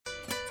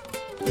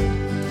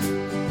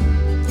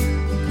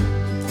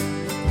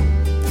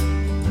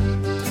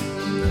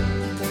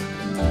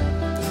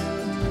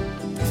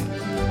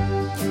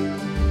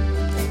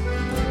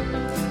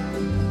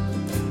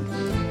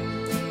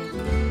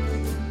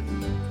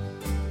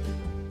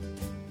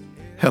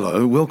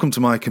Hello, welcome to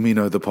My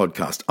Camino, the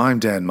podcast. I'm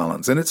Dan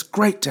Mullins, and it's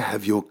great to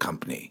have your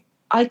company.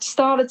 I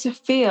started to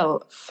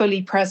feel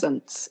fully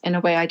present in a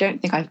way I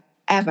don't think I've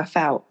ever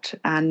felt.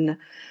 And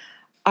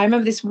I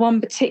remember this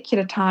one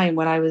particular time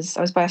when I was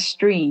by a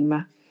stream,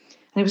 and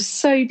it was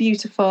so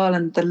beautiful,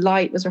 and the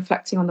light was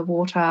reflecting on the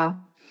water.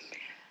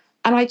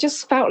 And I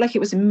just felt like it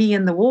was me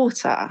and the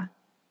water,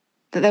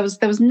 that there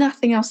was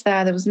nothing else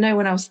there. There was no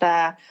one else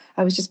there.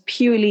 I was just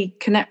purely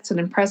connected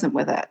and present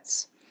with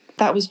it.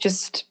 That was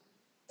just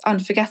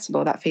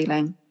unforgettable, that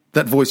feeling.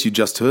 That voice you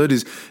just heard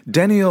is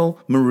Danielle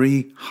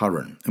Marie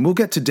Hurren, and we'll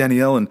get to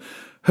Danielle and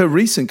her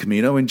recent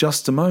Camino in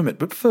just a moment.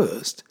 But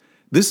first,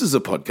 this is a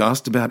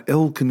podcast about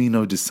El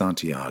Camino de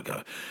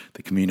Santiago.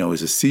 The Camino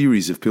is a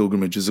series of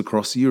pilgrimages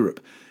across Europe.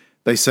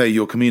 They say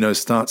your Camino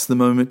starts the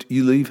moment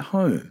you leave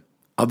home.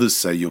 Others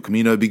say your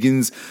Camino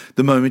begins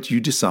the moment you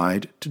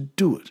decide to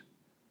do it.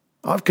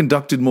 I've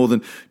conducted more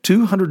than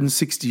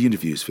 260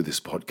 interviews for this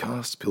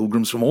podcast.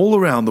 Pilgrims from all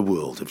around the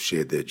world have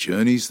shared their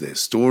journeys, their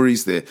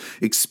stories, their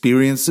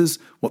experiences,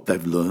 what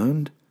they've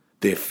learned,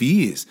 their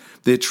fears,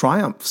 their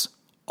triumphs,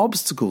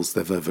 obstacles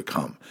they've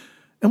overcome,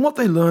 and what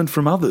they learned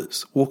from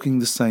others walking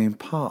the same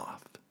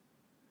path.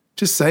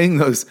 Just saying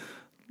those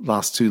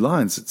last two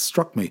lines, it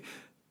struck me.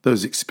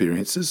 Those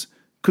experiences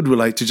could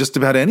relate to just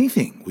about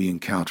anything we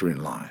encounter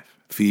in life.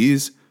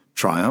 Fears,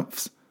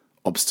 triumphs,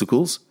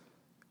 obstacles,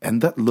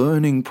 and that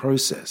learning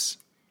process.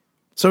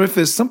 So if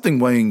there's something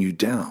weighing you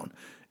down,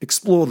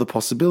 explore the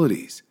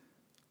possibilities.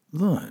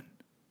 Learn.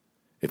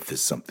 If there's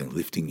something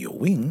lifting your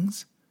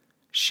wings,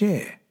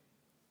 share.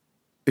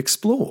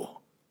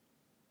 Explore.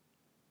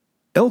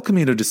 El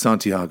Camino de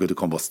Santiago de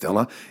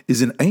Compostela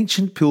is an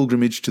ancient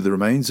pilgrimage to the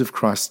remains of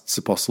Christ's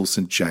apostle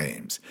St.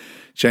 James.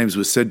 James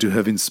was said to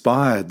have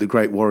inspired the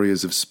great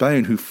warriors of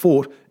Spain who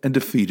fought and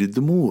defeated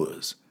the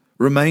Moors.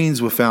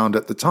 Remains were found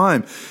at the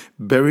time,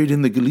 buried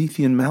in the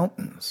Galician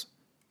mountains.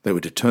 They were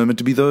determined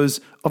to be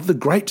those of the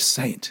great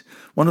saint,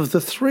 one of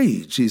the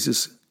three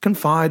Jesus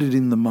confided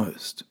in the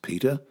most,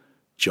 Peter,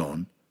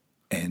 John,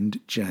 and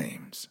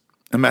James.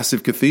 A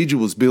massive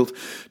cathedral was built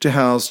to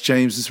house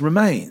James's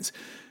remains,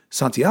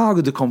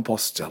 Santiago de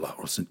Compostela,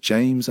 or St.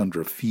 James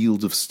under a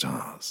field of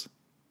stars.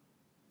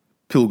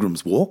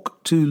 Pilgrims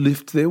walk to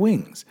lift their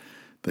wings.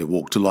 They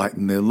walk to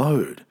lighten their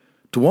load,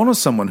 to honour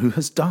someone who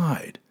has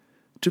died,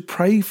 to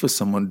pray for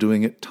someone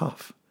doing it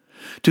tough,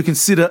 to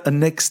consider a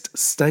next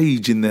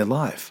stage in their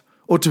life,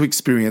 or to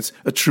experience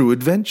a true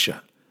adventure.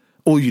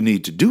 All you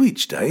need to do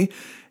each day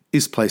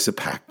is place a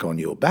pack on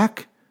your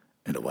back,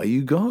 and away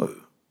you go.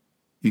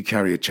 You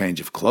carry a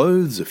change of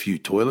clothes, a few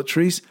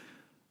toiletries,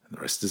 and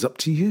the rest is up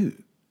to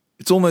you.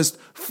 It's almost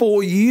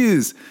 4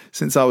 years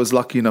since I was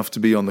lucky enough to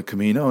be on the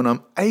Camino, and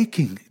I'm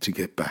aching to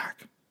get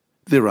back.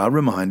 There are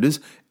reminders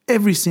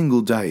every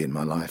single day in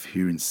my life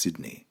here in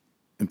Sydney.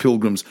 And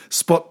pilgrims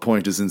spot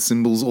pointers and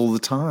symbols all the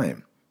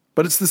time.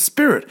 But it's the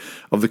spirit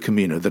of the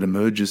Camino that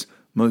emerges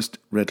most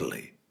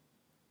readily.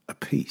 A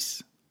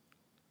peace.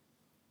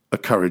 A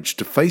courage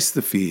to face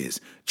the fears,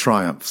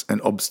 triumphs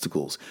and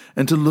obstacles,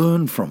 and to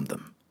learn from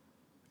them.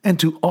 And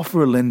to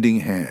offer a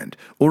lending hand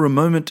or a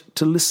moment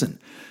to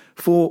listen.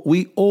 For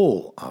we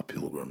all are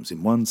pilgrims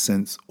in one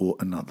sense or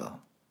another.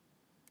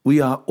 We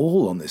are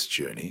all on this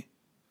journey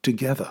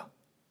together.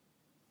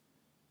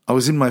 I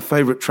was in my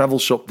favourite travel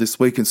shop this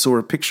week and saw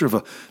a picture of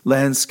a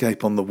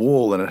landscape on the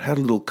wall, and it had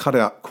a little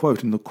cut-out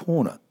quote in the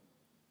corner.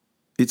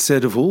 It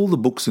said, "Of all the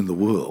books in the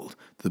world,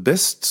 the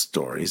best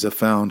stories are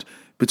found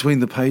between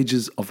the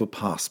pages of a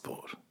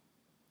passport."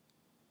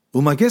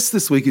 Well, my guest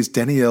this week is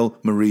Danielle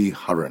Marie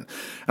Hurren,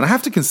 and I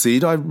have to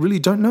concede I really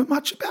don't know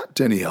much about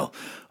Danielle.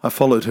 I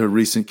followed her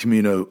recent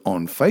Camino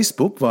on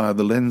Facebook via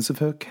the lens of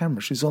her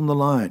camera. She's on the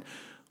line.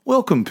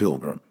 Welcome,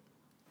 Pilgrim.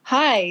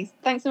 Hi,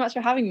 thanks so much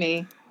for having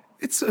me.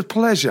 It's a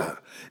pleasure.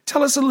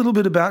 Tell us a little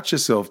bit about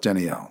yourself,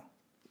 Danielle.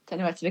 Don't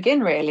know where to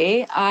begin,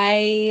 really.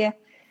 I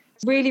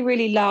really,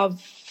 really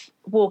love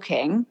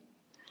walking,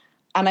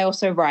 and I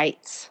also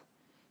write.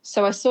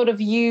 So I sort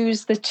of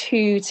use the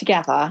two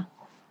together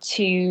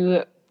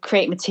to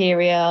create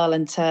material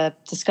and to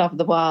discover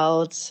the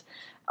world.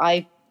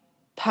 I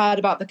heard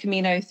about the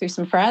Camino through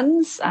some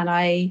friends, and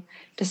I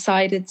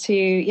decided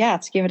to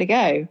give it a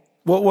go.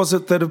 What was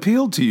it that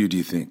appealed to you, do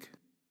you think?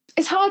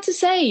 It's hard to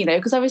say,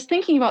 because I was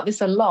thinking about this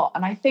a lot.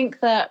 And I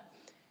think that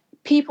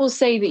people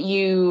say that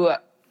you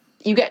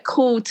get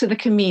called to the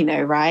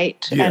Camino,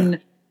 right? Yeah. And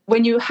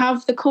when you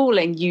have the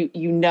calling, you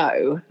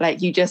know,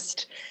 like it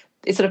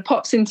sort of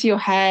pops into your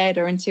head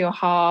or into your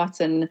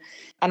heart and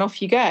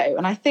off you go.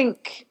 And I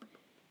think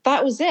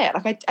that was it.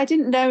 Like I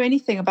didn't know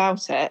anything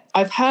about it.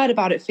 I've heard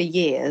about it for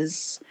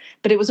years,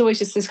 but it was always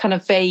just this kind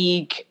of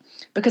vague,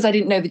 because I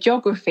didn't know the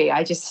geography.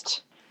 I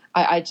just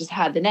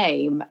had the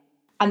name.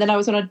 And then I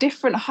was on a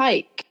different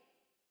hike.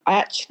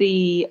 I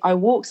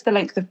walked the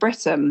length of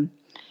Britain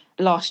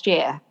last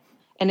year.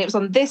 And it was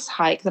on this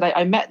hike that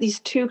I met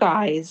these two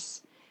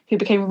guys who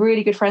became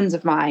really good friends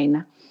of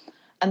mine.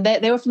 And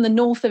they were from the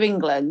north of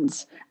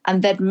England,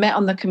 and they'd met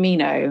on the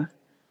Camino.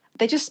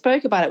 They just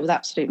spoke about it with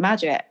absolute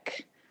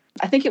magic.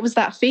 I think it was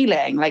that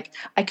feeling. Like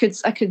I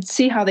could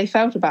see how they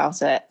felt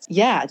about it.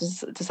 Yeah, I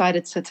just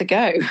decided to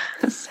go.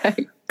 So.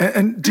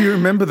 And do you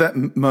remember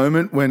that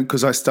moment when?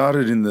 Because I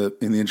started in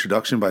the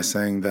introduction by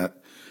saying that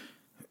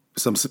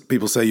some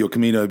people say your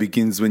Camino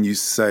begins when you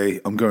say,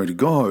 "I'm going to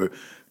go."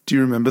 Do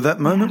you remember that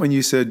moment when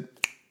you said,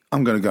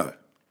 "I'm going to go"?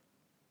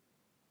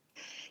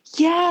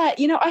 Yeah,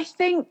 I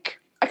think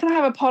I kind of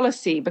have a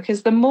policy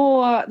because the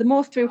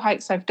more through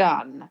hikes I've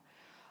done,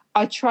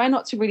 I try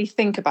not to really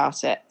think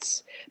about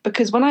it,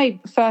 because when I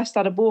first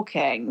started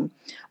walking,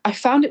 I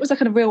found it was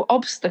like a real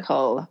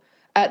obstacle.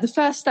 The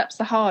first step's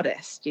the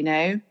hardest,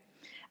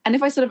 And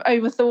if I sort of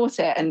overthought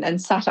it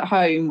and sat at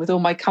home with all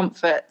my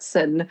comforts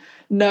and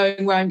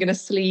knowing where I'm going to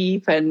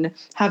sleep and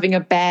having a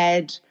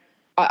bed,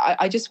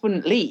 I just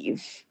wouldn't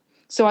leave.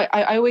 So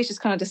I always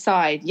just kind of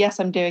decide, yes,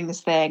 I'm doing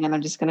this thing and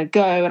I'm just going to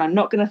go, and I'm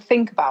not going to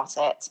think about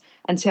it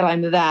until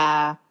I'm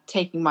there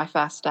taking my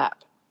first step.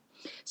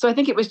 So I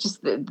think it was just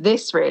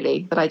this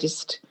really that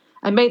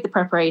I made the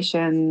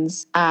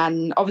preparations,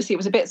 and obviously it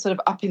was a bit sort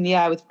of up in the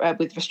air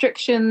with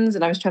restrictions,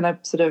 and I was trying to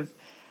sort of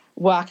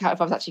work out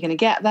if I was actually going to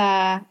get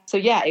there. So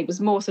yeah, it was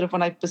more sort of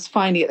when I was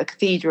finally at the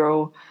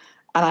cathedral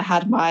and I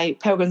had my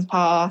pilgrim's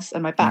pass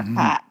and my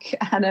backpack,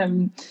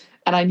 and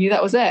I knew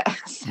that was it.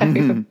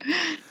 So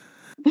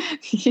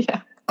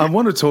yeah. I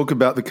want to talk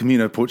about the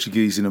Camino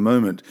Portuguese in a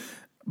moment,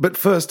 but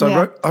first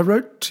I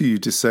wrote to you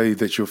to say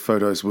that your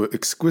photos were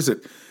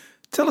exquisite.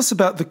 Tell us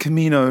about the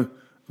Camino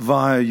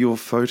via your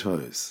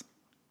photos.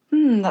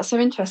 That's so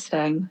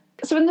interesting.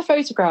 So in the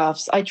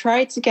photographs, I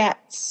tried to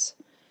get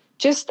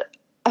just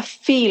a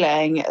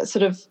feeling,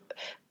 sort of,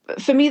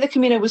 for me, the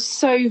Camino was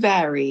so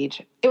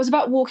varied. It was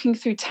about walking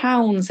through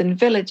towns and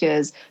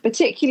villages,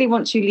 particularly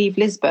once you leave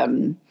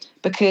Lisbon,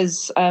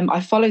 because I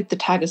followed the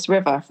Tagus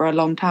River for a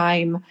long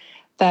time.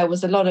 There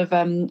was a lot of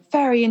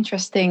very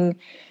interesting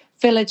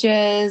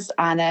villages,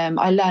 and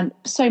I learned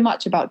so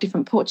much about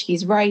different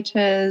Portuguese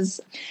writers.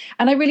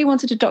 And I really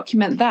wanted to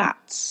document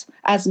that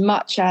as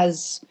much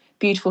as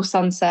beautiful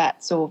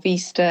sunsets or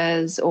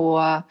vistas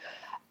or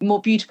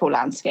more beautiful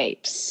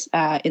landscapes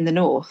in the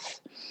north.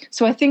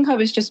 So I think I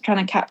was just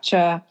trying to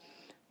capture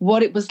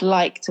what it was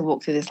like to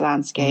walk through this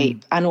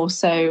landscape. And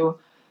also,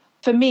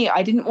 for me,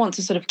 I didn't want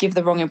to sort of give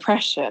the wrong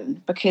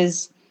impression,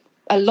 because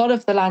a lot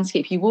of the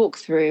landscape you walk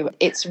through,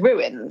 it's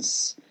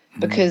ruins,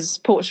 because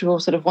Portugal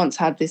sort of once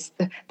had the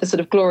sort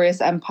of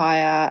glorious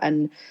empire,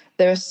 and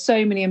there are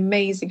so many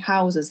amazing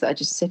houses that are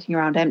just sitting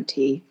around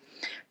empty.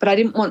 But I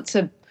didn't want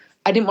to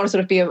sort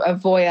of be a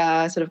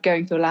voyeur, sort of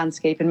going through a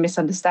landscape and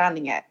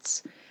misunderstanding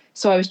it.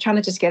 So I was trying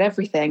to just get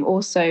everything.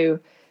 Also,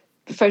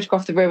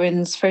 photograph the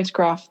ruins,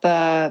 photograph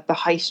the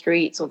high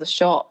streets or the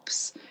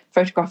shops,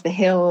 photograph the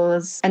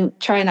hills, and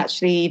try and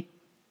actually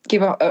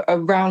give a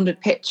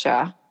rounded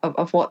picture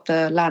of what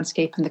the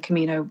landscape and the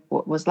Camino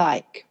was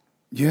like.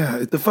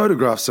 Yeah, the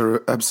photographs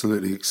are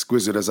absolutely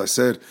exquisite, as I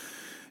said.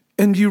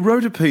 And you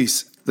wrote a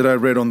piece that I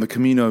read on the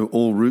Camino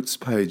All Routes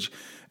page,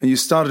 and you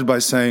started by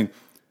saying,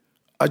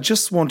 I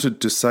just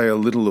wanted to say a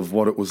little of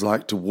what it was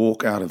like to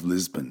walk out of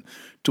Lisbon,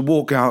 to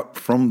walk out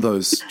from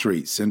those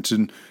streets, and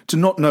to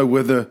not know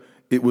whether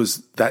it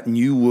was that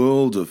new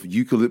world of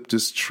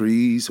eucalyptus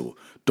trees or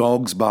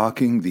dogs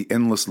barking, the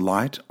endless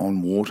light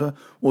on water,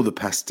 or the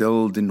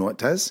pastel de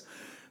noites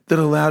that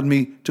allowed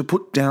me to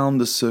put down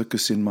the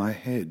circus in my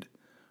head.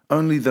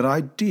 Only that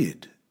I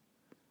did.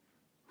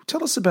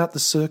 Tell us about the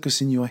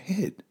circus in your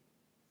head.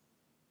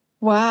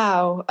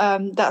 Wow,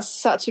 that's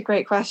such a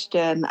great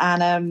question.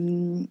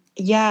 And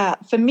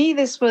for me,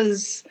 this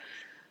was,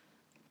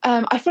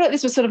 I feel like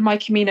this was sort of my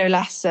Camino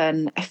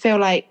lesson. I feel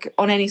like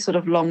on any sort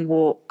of long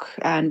walk,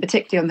 and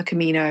particularly on the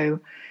Camino,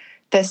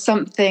 there's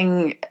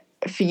something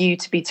for you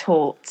to be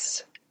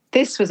taught.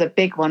 This was a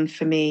big one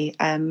for me.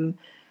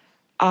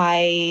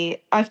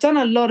 I've done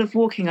a lot of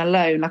walking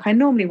alone. Like, I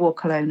normally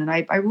walk alone, and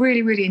I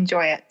really, really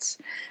enjoy it.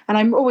 And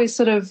I'm always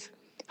sort of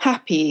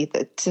happy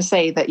to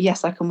say that,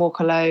 yes, I can walk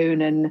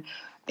alone and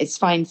it's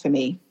fine for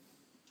me.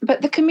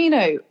 But the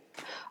Camino,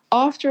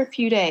 after a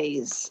few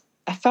days,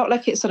 I felt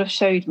like it sort of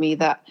showed me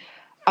that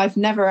I've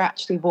never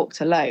actually walked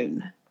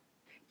alone,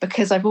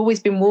 because I've always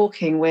been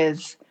walking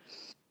with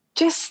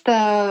just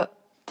the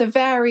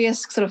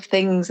various sort of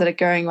things that are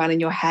going on in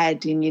your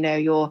head, and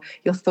your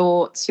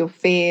thoughts, your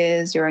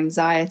fears, your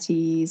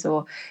anxieties,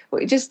 or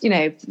just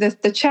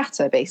the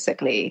chatter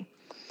basically.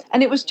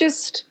 And it was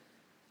just,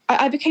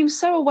 I became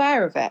so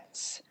aware of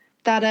it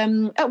that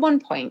at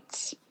one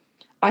point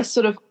I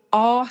sort of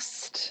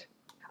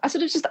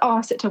just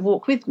asked it to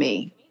walk with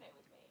me.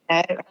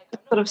 I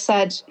sort of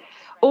said,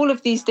 all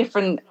of these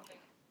different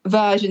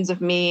versions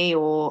of me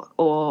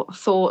or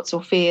thoughts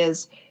or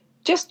fears,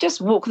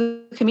 just walk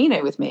the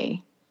Camino with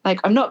me. Like,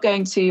 I'm not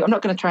going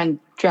to try and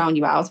drown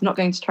you out. I'm not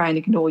going to try and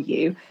ignore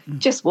you.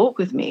 Just walk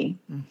with me.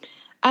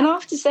 And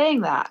after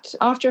saying that,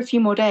 after a few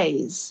more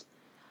days,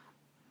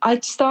 I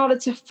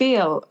started to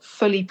feel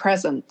fully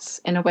present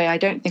in a way I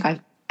don't think I've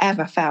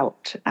ever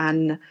felt.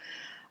 And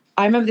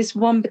I remember this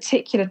one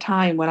particular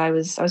time when I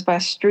was by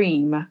a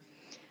stream, and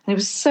it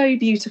was so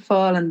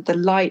beautiful, and the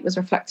light was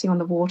reflecting on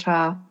the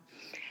water.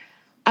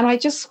 And I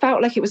just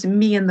felt like it was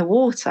me and the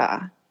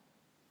water,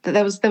 that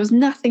there was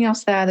nothing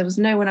else there. There was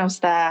no one else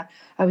there.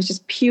 I was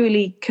just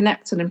purely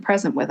connected and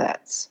present with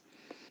it.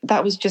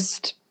 That was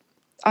just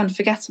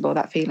unforgettable,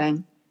 that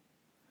feeling.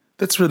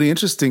 That's really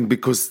interesting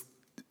because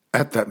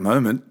at that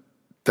moment,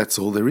 that's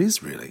all there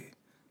is, really.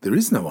 There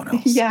is no one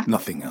else, Yeah.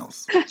 Nothing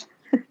else.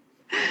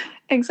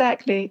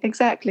 Exactly.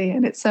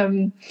 And it's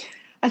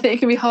I think it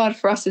can be hard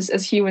for us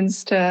as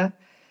humans to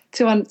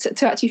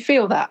actually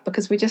feel that,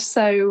 because we're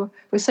so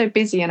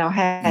busy in our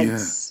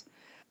heads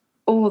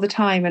all the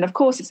time. And of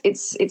course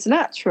it's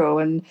natural,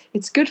 and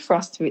it's good for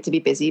us to be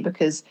busy,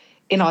 because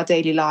in our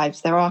daily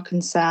lives there are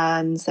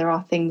concerns, there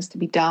are things to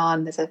be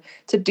done, there's a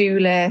to-do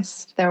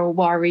list, there are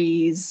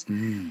worries.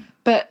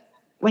 But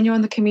when you're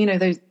on the Camino,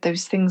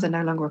 those things are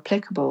no longer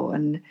applicable,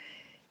 and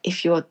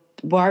if you're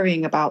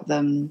worrying about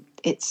them,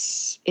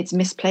 it's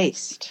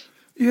misplaced.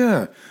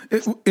 Yeah.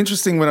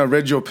 Interesting, when I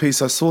read your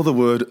piece, I saw the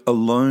word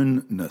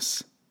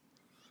aloneness.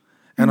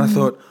 And I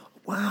thought,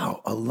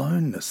 wow,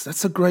 aloneness,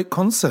 that's a great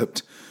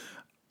concept.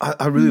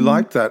 I really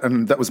like that.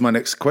 And that was my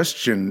next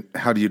question.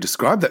 How do you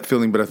describe that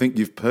feeling? But I think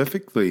you've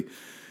perfectly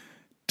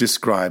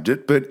described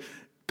it. But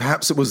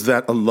perhaps it was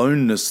that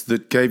aloneness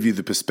that gave you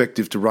the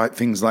perspective to write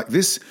things like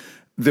this.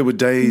 There were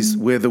days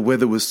where the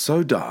weather was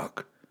so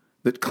dark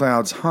that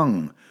clouds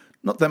hung,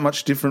 not that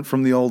much different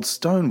from the old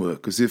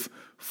stonework, as if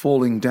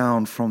falling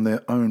down from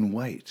their own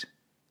weight.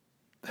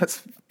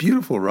 That's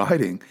beautiful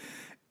writing.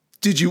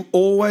 Did you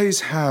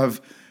always have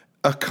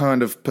a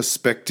kind of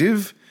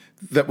perspective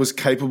that was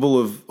capable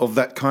of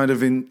that kind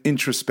of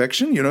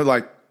introspection? You know,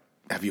 like,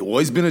 have you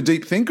always been a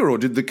deep thinker, or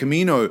did the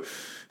Camino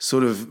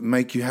sort of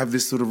make you have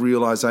this sort of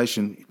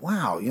realization,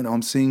 wow, you know,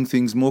 I'm seeing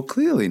things more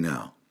clearly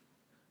now?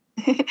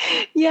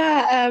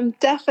 Yeah,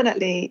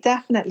 definitely.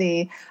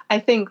 I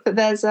think that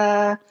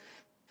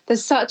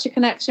there's such a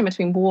connection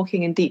between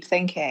walking and deep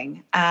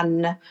thinking.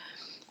 And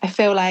I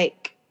feel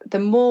like the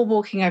more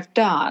walking I've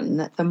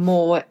done, the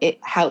more it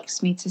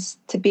helps me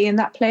to be in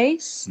that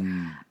place.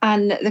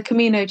 And the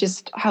Camino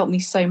just helped me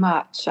so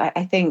much.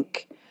 I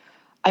think,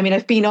 I mean,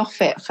 I've been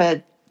off it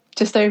for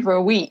just over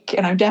a week,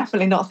 and I'm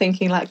definitely not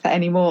thinking like that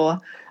anymore.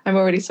 I'm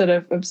already sort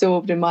of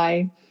absorbed in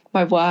my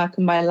work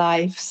and my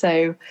life.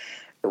 So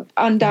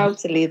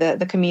undoubtedly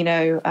the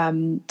Camino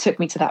took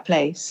me to that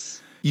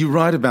place. You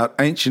write about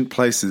ancient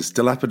places,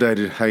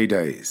 dilapidated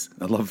heydays.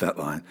 I love that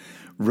line.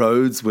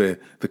 Roads where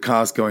the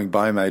cars going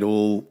by made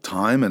all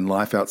time and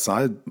life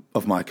outside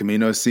of my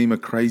Camino seem a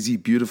crazy,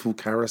 beautiful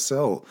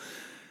carousel.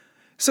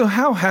 So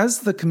how has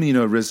the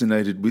Camino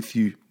resonated with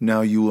you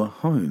now you are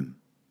home?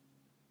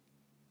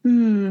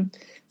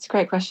 It's a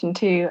great question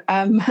too.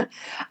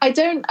 I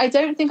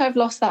don't think I've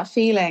lost that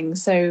feeling.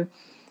 So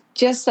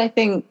just, I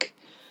think,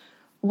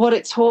 what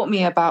it taught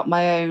me about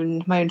my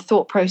own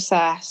thought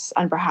process,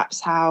 and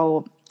perhaps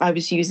how I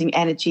was using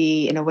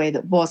energy in a way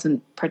that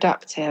wasn't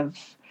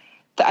productive.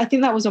 I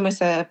think that was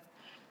a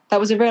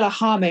real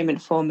aha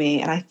moment for me.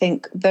 And I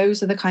think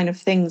those are the kind of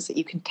things that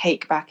you can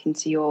take back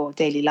into your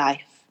daily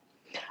life.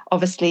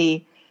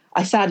 Obviously,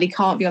 I sadly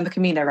can't be on the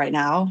Camino right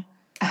now.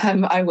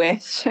 I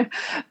wish,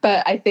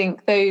 but I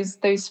think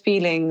those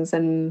feelings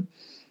and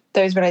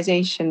those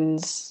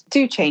realizations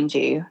do change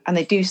you, and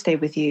they do stay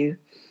with you.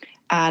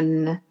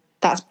 And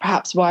that's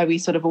perhaps why we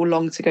sort of all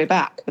long to go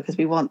back, because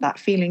we want that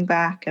feeling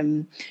back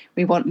and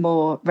we want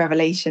more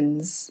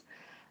revelations.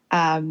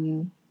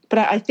 But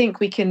I think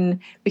we can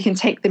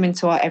take them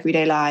into our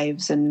everyday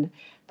lives, and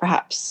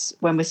perhaps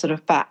when we're sort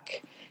of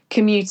back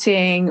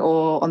commuting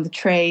or on the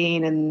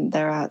train and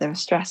there are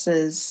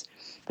stresses,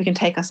 we can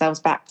take ourselves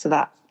back to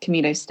that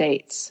Camino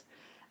state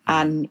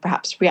and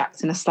perhaps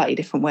react in a slightly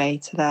different way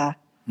to the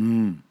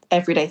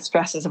everyday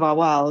stresses of our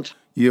world.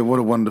 Yeah, what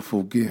a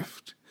wonderful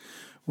gift.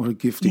 What a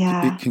gift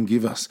it can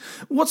give us.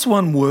 What's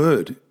one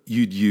word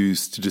you'd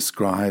use to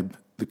describe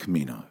the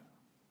Camino?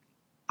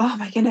 Oh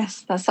my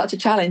goodness, that's such a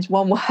challenge.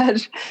 One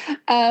word.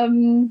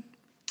 Can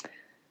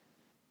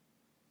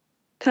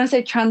I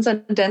say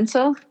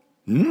transcendental?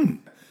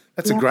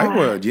 That's a great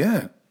word,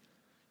 yeah.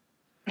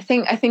 I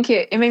think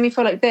it made me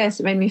feel like this.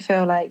 It made me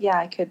feel like,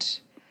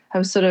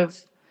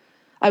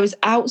 I was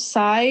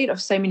outside of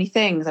so many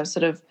things. I was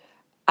sort of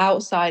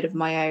outside of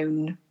my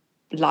own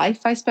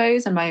life, I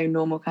suppose, and my own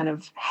normal kind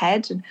of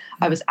head. And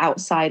I was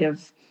outside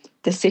of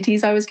the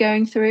cities I was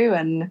going through,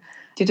 and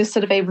you're just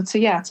sort of able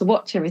to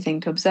watch everything,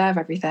 to observe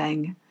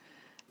everything,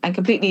 and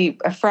completely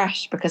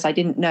afresh, because I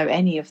didn't know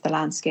any of the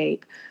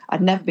landscape.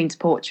 I'd never been to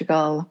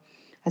Portugal.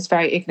 I was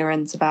very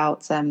ignorant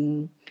about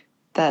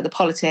the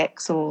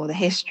politics or the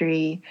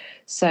history.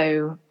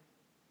 So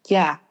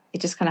it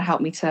just kind of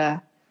helped me to,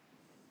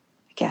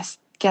 I guess,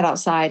 get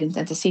outside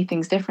and to see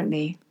things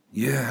differently.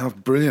 Yeah, how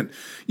brilliant.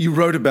 You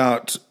wrote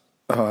about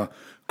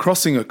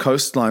crossing a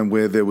coastline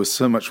where there was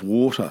so much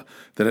water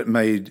that it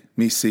made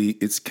me see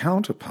its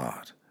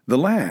counterpart, the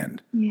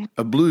land. Yeah.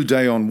 A blue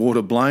day on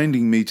water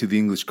blinding me to the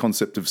English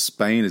concept of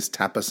Spain as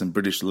tapas and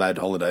British lad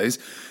holidays,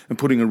 and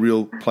putting a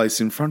real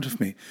place in front of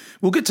me.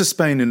 We'll get to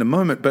Spain in a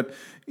moment, but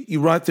you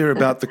write there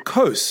about the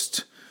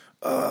coast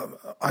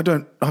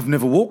I've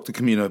never walked the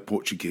Camino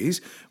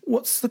Portuguese.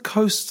 What's the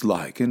coast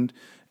like? And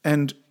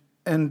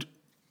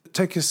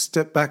take a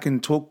step back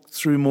and talk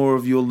through more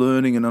of your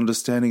learning and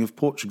understanding of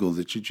Portugal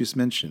that you just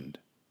mentioned.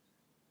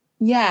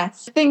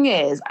 Yes. The thing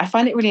is, I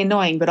find it really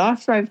annoying, but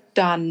after I've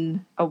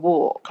done a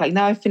walk, like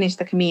now I've finished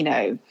the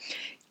Camino,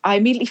 I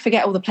immediately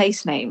forget all the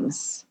place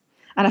names.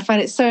 And I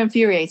find it so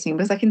infuriating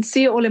because I can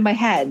see it all in my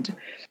head.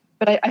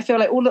 But I feel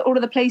like all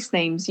of the place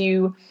names,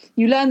 you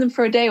learn them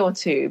for a day or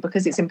two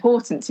because it's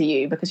important to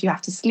you, because you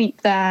have to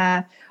sleep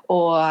there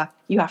or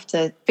you have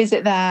to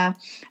visit there.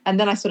 And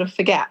then I sort of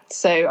forget.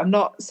 So I'm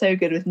not so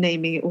good with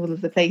naming all of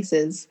the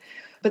places.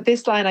 But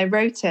this line, I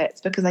wrote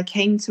it because I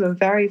came to a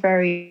very,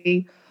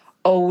 very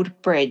old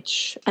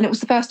bridge. And it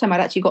was the first time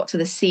I'd actually got to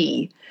the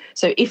sea.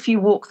 So if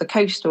you walk the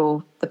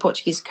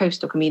Portuguese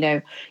coastal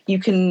Camino, you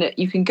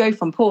can go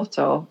from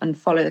Porto and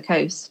follow the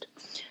coast.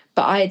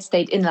 But I had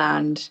stayed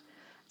inland.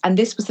 And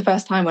this was the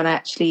first time when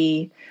I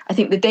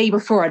think the day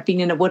before I'd been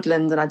in a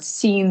woodland and I'd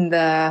seen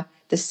the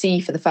sea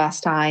for the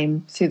first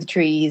time through the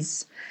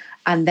trees.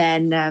 And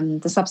then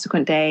the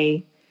subsequent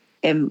day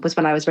was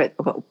when I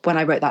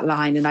wrote that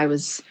line, and I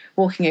was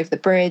walking over the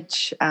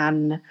bridge,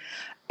 and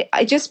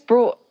I just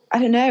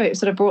it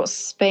sort of brought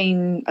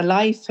Spain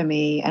alive for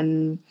me.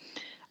 And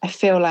I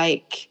feel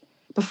like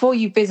before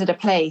you visit a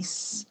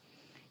place,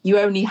 you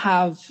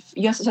have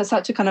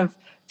such a kind of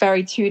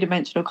very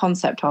two-dimensional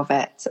concept of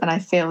it. And I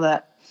feel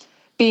that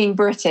being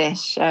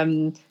British,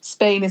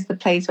 Spain is the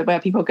place where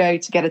people go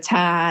to get a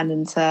tan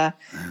and to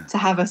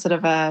have a sort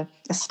of a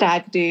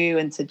stag do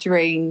and to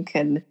drink.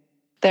 And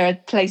there are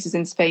places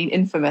in Spain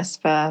infamous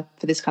for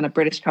this kind of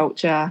British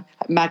culture,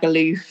 like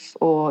Magaluf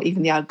or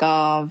even the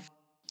Algarve.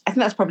 I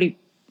think that's probably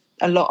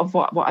a lot of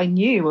what I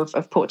knew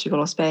of Portugal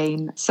or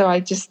Spain. So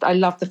I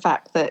love the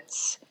fact that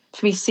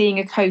for me, seeing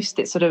a coast,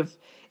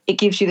 it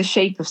gives you the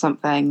shape of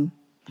something,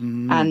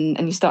 and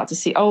you start to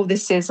see,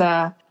 this is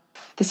a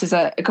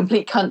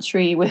complete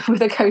country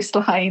with a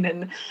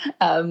coastline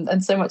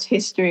and so much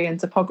history and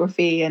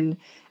topography, and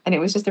it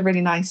was just a really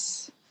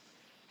nice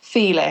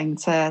feeling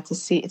to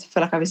feel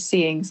like I was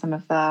seeing some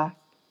of the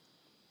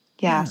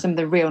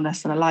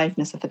realness and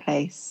aliveness of the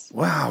place.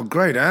 Wow,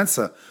 great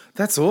answer.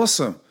 That's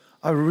awesome.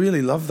 I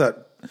really love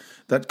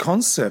that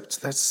concept.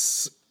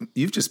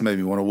 You've just made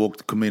me want to walk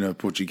the Camino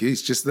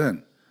Portuguese just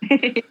then.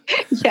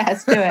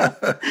 Yes, do it.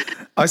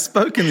 I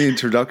spoke in the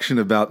introduction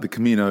about the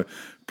Camino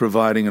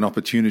providing an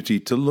opportunity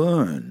to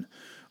learn.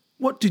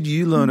 What did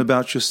you learn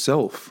about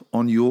yourself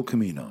on your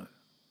Camino?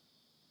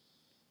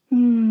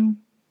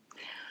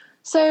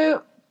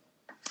 So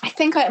I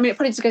think, it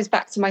probably just goes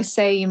back to my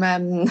same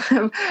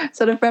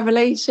sort of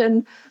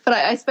revelation, but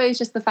I suppose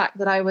just the fact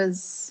that I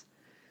was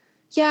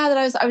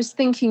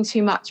thinking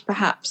too much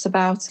perhaps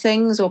about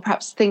things, or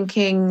perhaps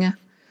thinking,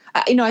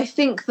 I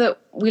think that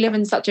we live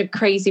in such a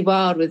crazy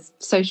world with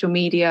social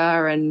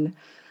media and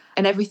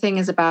everything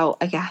is about,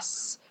 I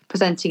guess,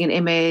 presenting an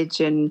image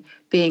and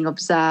being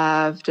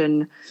observed.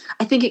 And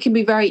I think it can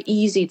be very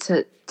easy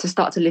to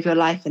start to live your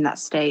life in that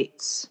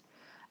state.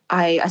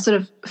 I sort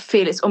of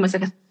feel it's almost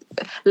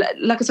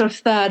like a sort of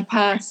third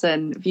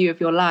person view of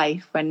your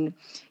life when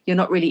you're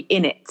not really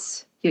in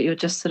it. You're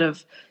just sort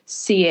of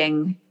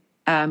seeing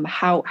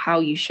how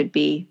you should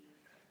be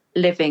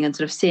living and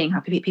sort of seeing how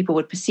people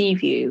would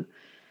perceive you.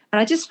 And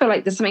I just feel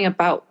like there's something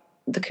about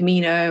the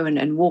Camino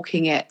and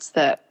walking it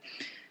that,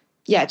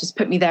 just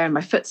put me there in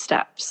my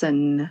footsteps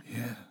and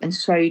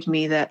showed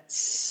me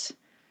that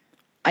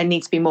I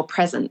need to be more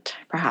present,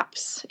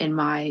 perhaps, in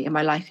my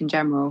life in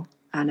general.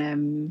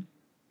 And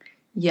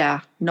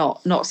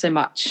not so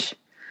much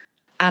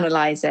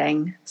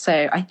analysing.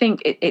 So I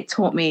think it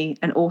taught me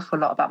an awful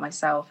lot about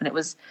myself, and it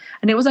was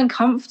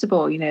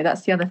uncomfortable.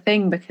 That's the other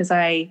thing, because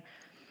I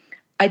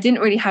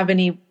didn't really have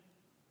any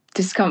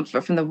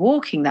discomfort from the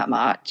walking that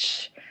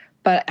much,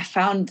 but I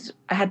found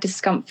I had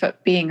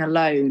discomfort being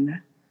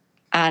alone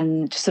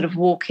and just sort of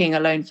walking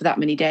alone for that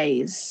many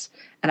days.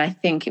 And I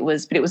think it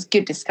was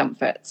good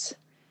discomfort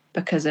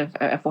because of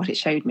what it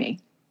showed me.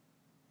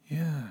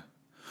 Yeah.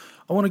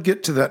 I want to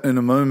get to that in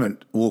a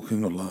moment,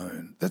 walking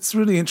alone. That's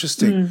really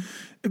interesting.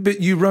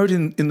 But you wrote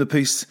in the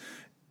piece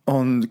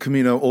on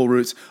Camino All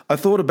Routes, I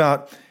thought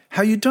about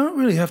how you don't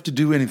really have to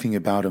do anything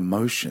about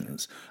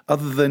emotions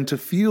other than to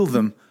feel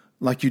them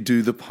like you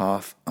do the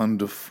path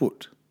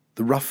underfoot,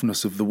 the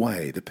roughness of the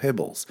way, the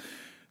pebbles.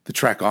 The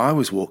track I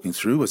was walking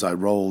through as I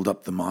rolled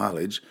up the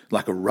mileage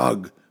like a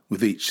rug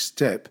with each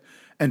step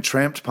and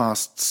tramped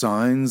past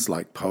signs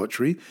like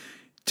poetry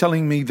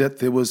telling me that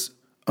there was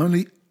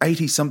only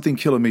 80-something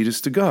kilometres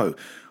to go,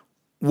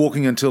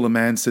 walking until a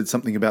man said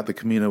something about the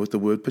Camino with the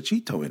word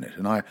Pachito in it,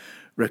 and I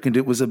reckoned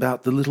it was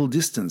about the little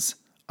distance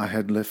I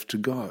had left to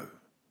go.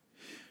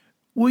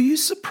 Were you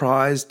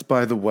surprised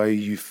by the way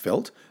you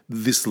felt,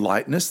 this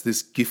lightness,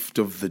 this gift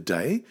of the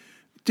day?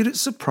 Did it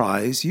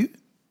surprise you?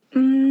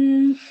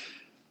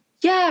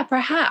 Yeah,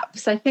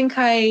 perhaps. I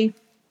felt,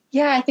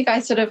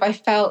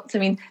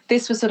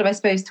 this was sort of, I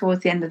suppose,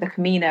 towards the end of the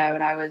Camino,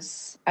 and I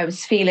was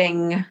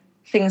feeling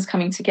things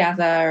coming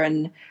together,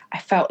 and I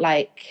felt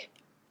like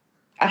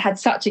I had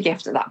such a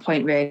gift at that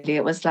point, really.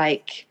 It was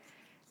like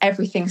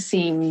everything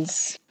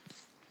seemed...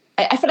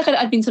 I felt like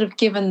I'd been sort of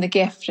given the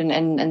gift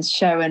and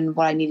shown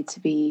what I needed to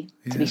be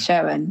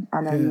shown.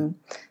 And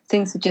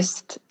things would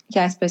just,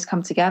 I suppose,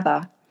 come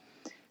together.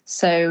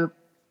 So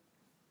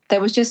there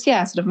was just,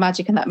 sort of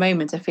magic in that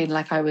moment of feeling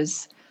like I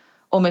was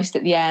almost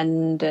at the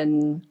end.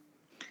 And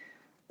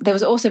there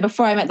was also,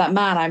 before I met that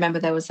man, I remember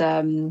there was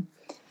a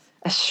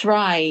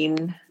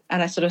shrine,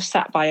 and I sort of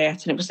sat by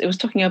it, and it was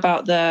talking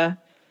about the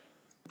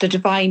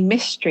divine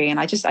mystery. And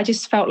I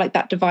just felt like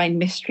that divine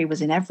mystery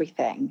was in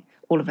everything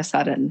all of a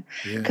sudden,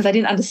 because I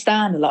didn't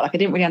understand a lot. Like I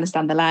didn't really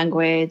understand the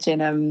language,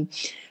 and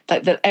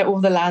all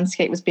the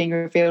landscape was being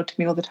revealed to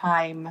me all the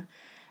time.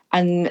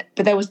 But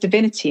there was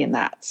divinity in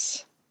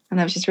that. And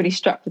I was just really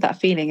struck with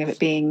that feeling of it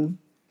being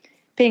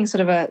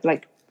sort of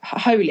a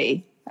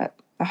holy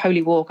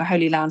walk, a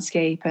holy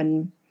landscape.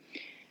 And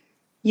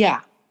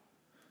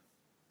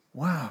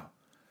Wow.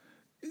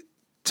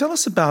 Tell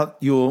us about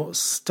your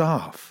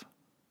staff.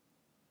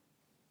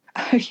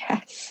 Oh,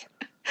 yes.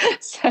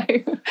 So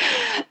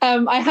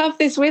I have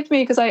this with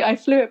me because I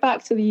flew it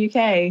back to the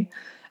UK.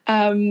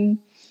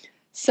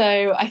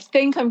 So I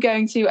think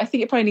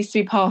it probably needs to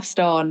be passed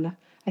on.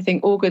 I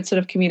think all good sort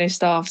of Camino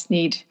staffs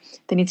need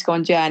to go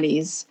on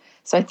journeys.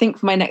 So I think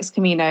for my next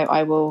Camino,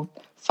 I will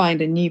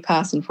find a new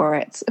person for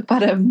it.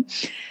 But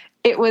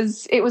it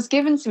was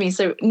given to me.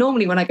 So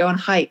normally when I go on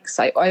hikes,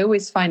 I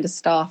always find a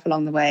staff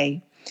along the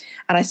way,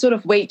 and I sort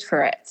of wait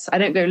for it. I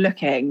don't go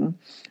looking.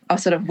 I'll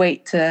sort of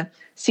wait to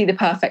see the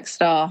perfect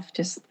staff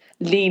just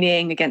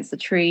leaning against the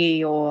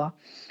tree or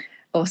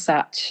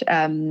such.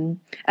 And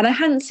I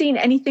hadn't seen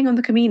anything on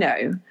the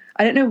Camino.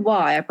 I don't know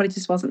why. I probably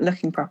just wasn't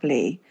looking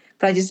properly.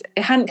 But it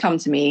hadn't come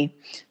to me.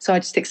 So I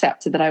just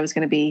accepted that I was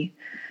going to be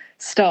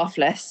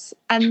staffless.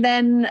 And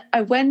then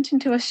I went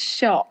into a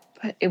shop.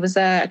 It was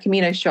a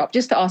Camino shop,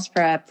 just to ask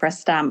for a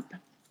stamp.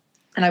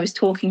 And I was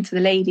talking to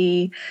the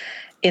lady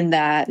in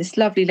there, this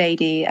lovely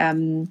lady.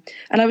 And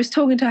I was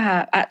talking to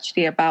her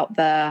actually about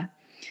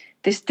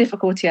this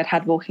difficulty I'd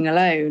had walking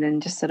alone,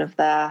 and just sort of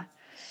the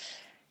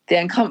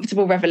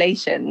uncomfortable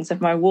revelations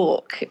of my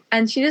walk.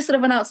 And she just sort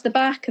of went out to the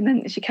back, and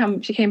then she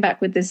came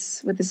back with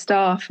this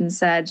staff and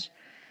said,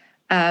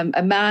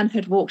 a man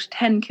had walked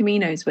 10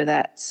 Caminos with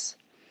it,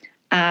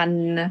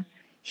 and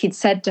he'd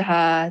said to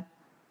her,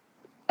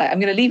 I'm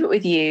going to leave it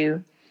with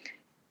you,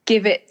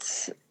 give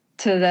it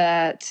to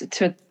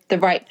the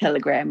right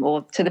pilgrim,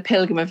 or to the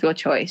pilgrim of your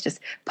choice.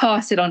 Just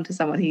pass it on to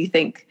someone who you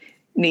think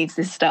needs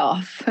this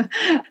staff.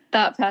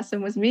 That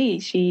person was me.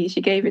 She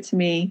gave it to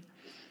me,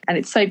 and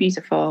it's so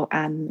beautiful.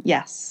 And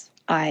yes,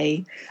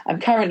 I'm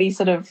currently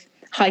sort of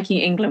hiking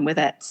England with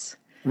it.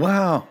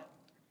 Wow.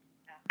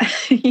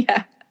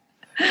 Yeah.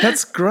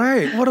 That's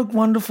great. What a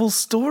wonderful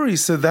story.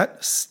 So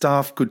that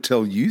staff could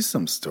tell you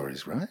some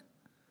stories, right?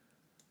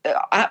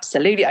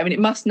 Absolutely. I mean, it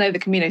must know the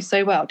Camino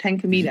so well,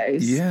 10 Caminos.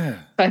 Yeah.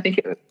 So I think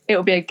it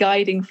will be a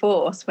guiding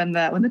force when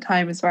the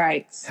time is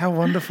right. How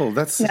wonderful.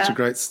 That's such a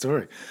great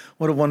story.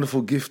 What a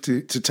wonderful gift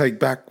to take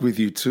back with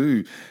you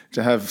too,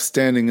 to have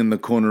standing in the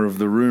corner of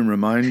the room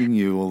reminding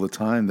you all the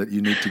time that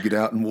you need to get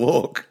out and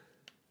walk.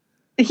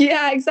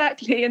 Yeah,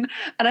 exactly. And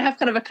I have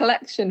kind of a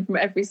collection from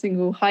every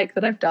single hike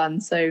that I've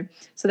done. So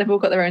they've all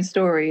got their own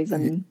stories,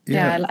 and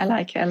I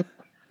like it.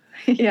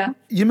 Yeah.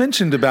 You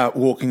mentioned about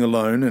walking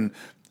alone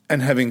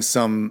and having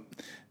some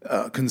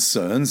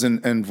concerns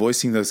and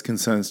voicing those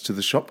concerns to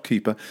the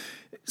shopkeeper.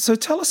 So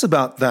tell us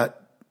about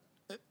that,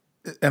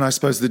 and I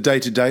suppose the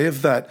day-to-day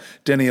of that.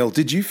 Danielle,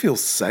 did you feel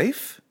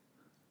safe?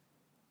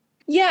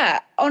 Yeah,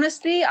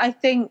 honestly, I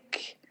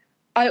think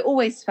I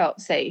always felt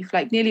safe,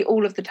 like nearly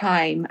all of the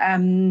time.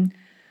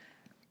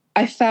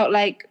 I felt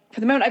like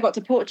for the moment I got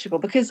to Portugal,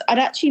 because I'd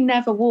actually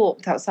never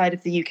walked outside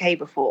of the UK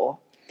before.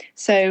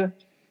 So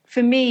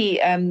for me,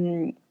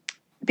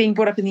 being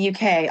brought up in the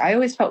UK, I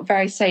always felt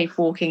very safe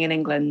walking in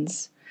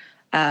England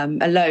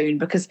alone,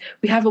 because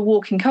we have a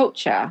walking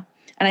culture.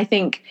 And I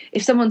think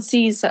if someone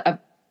sees a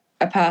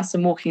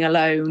person walking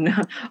alone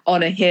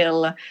on a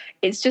hill,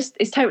 it's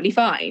totally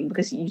fine,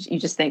 because you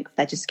just think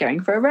they're just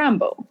going for a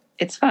ramble.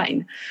 It's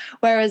fine.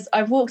 Whereas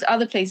I've walked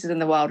other places in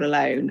the world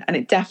alone, and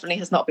it definitely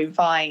has not been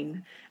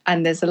fine.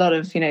 And there's a lot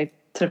of, sort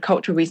of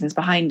cultural reasons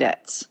behind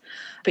it.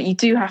 But you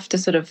do have to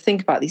sort of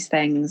think about these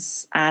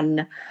things.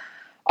 And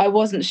I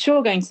wasn't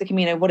sure going to the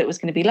Camino what it was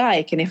going to be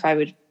like and if I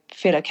would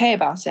feel okay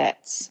about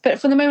it. But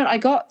from the moment I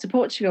got to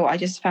Portugal, I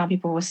just found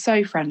people were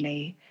so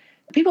friendly.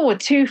 People were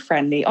too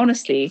friendly,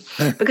 honestly,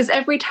 because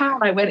every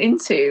town I went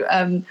into,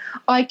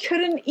 I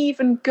couldn't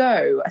even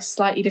go a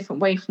slightly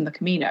different way from the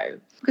Camino,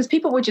 because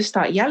people would just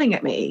start yelling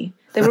at me.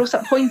 They would all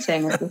start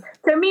pointing,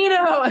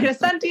 Camino,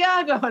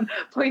 Santiago, and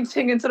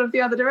pointing in sort of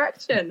the other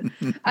direction.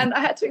 And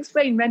I had to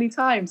explain many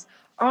times,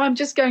 I'm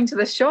just going to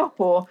the shop,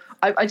 or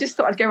I just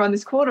thought I'd go around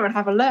this corner and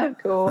have a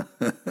look, or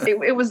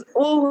it was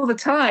all the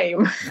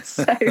time.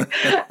 So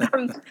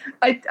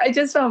I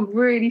just found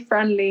really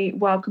friendly,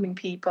 welcoming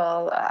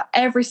people.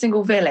 Every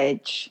single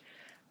village,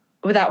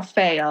 without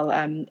fail,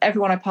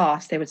 everyone I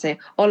passed, they would say,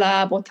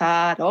 hola,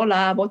 hola,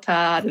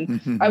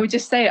 and I would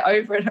just say it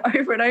over and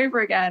over and over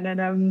again,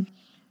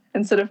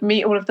 and sort of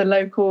meet all of the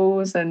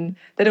locals. And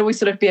there'd always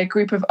sort of be a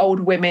group of old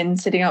women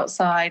sitting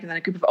outside and then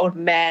a group of old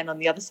men on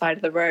the other side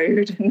of the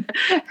road. And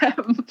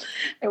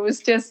it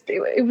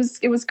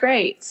was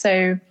great.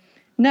 So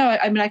no,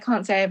 I mean, I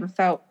can't say I ever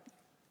felt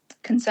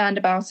concerned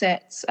about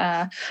it.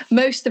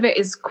 Most of it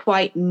is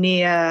quite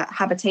near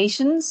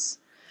habitations.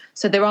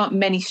 So there aren't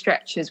many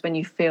stretches when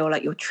you feel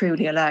like you're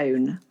truly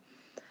alone.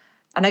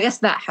 And I guess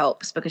that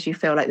helps because you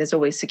feel like there's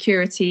always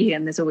security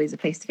and there's always a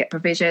place to get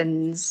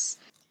provisions.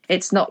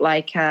 It's not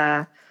like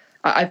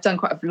I've done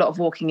quite a lot of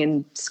walking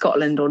in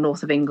Scotland or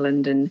north of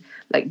England, and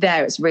like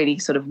there it's really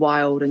sort of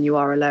wild and you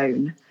are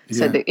alone. Yeah.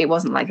 So it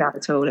wasn't like that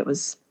at all.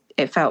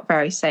 It felt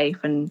very safe.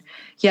 And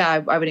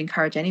yeah, I would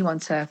encourage anyone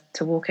to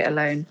walk it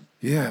alone.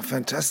 Yeah,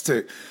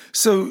 fantastic.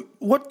 So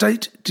what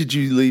date did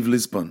you leave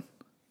Lisbon?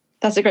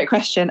 That's a great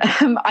question.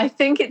 I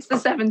think it's the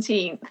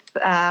 17th.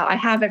 I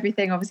have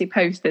everything obviously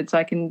posted so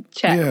I can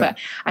check, but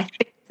I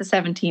think it's the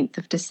 17th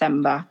of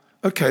December.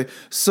 Okay.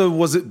 So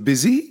was it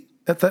busy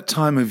at that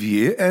time of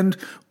year? And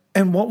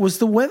what was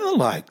the weather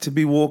like to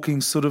be walking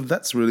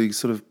that's really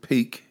sort of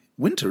peak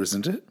winter,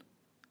 isn't it?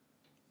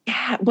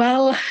 Yeah,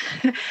 well,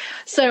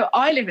 so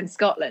I live in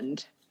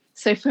Scotland.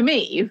 So for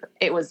me,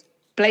 it was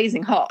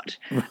blazing hot.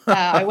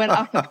 I went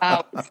up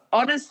about,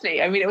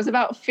 honestly, I mean, it was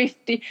about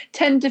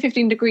 10 to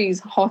 15 degrees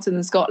hotter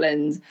than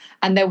Scotland.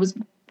 And there was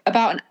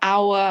about an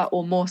hour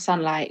or more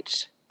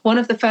sunlight. One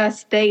of the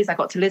first days I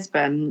got to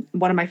Lisbon,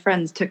 one of my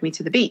friends took me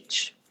to the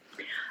beach.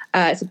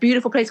 It's a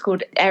beautiful place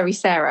called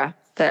Ericeira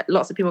that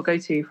lots of people go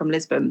to from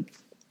Lisbon.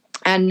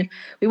 And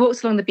we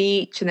walked along the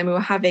beach and then we were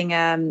having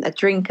a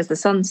drink as the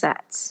sun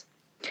sets.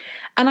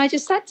 And I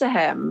just said to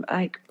him,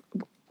 like,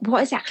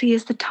 what exactly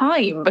is the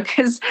time?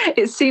 Because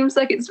it seems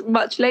like it's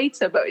much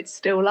later, but it's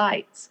still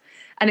light.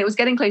 And it was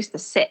getting close to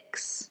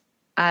 6.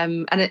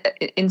 And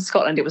in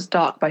Scotland, it was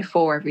dark by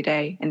 4 every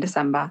day in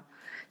December.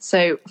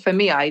 So for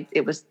me,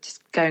 it was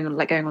just going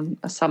on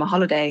a summer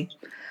holiday.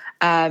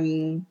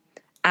 And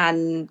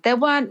there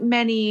weren't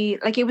many,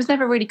 like it was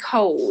never really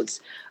cold.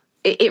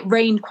 It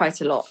rained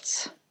quite a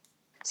lot.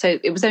 So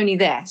it was only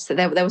this. So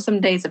there were some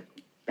days of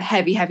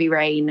heavy, heavy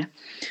rain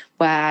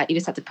where you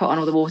just had to put on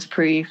all the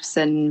waterproofs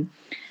and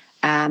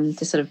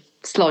to sort of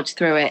slodge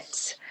through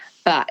it.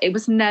 But I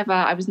was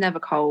never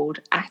cold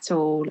at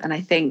all. And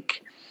I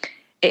think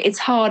it's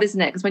hard,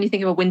 isn't it? Because when you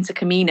think of a winter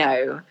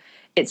Camino,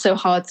 it's so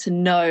hard to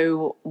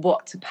know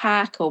what to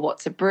pack or what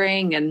to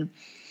bring. And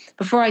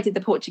before I did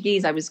the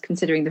Portuguese, I was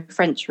considering the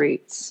French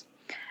routes.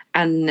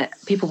 And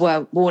people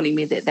were warning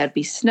me that there'd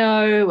be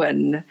snow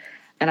and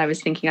I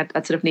was thinking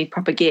I'd sort of need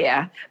proper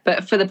gear.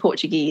 But for the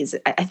Portuguese,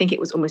 I think it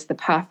was almost the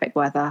perfect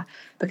weather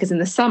because in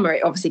the summer,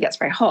 it obviously gets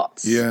very hot.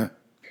 Yeah.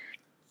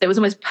 It was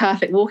almost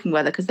perfect walking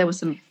weather because there were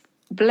some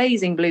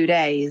blazing blue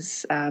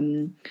days.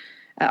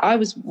 I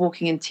was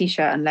walking in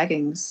T-shirt and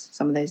leggings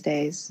some of those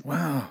days.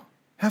 Wow.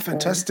 How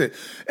fantastic.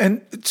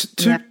 And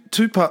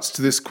two parts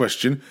to this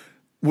question.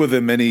 Were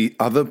there many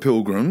other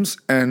pilgrims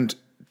and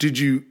did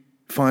you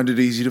find it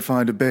easy to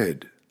find a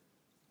bed?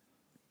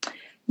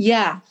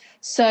 Yeah.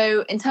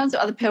 So in terms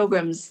of other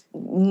pilgrims,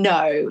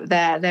 no,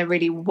 there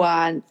really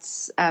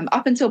weren't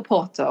up until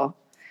Porto.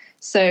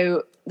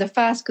 So the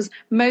first, because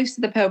most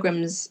of the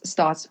pilgrims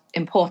start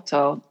in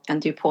Porto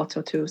and do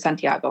Porto to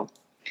Santiago.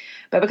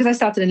 But because I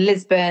started in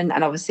Lisbon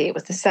and obviously it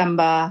was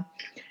December,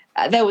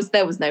 there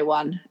was no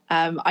one.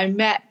 I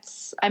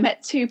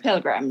met 2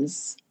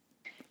 pilgrims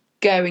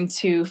going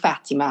to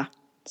Fatima,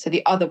 so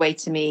the other way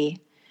to me.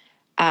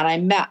 And I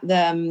met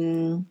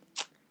them,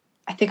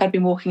 I think I'd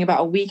been walking about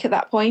a week at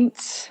that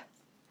point.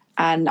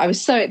 And I was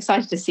so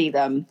excited to see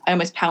them. I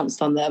almost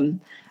pounced on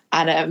them.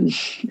 And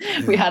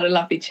we had a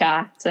lovely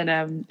chat.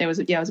 And it was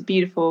a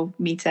beautiful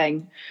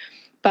meeting.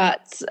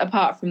 But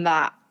apart from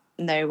that,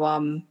 no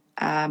one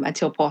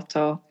until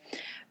Porto.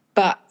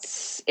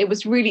 But it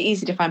was really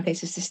easy to find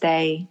places to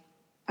stay.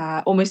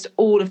 Almost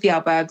all of the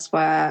albergues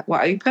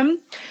were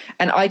open.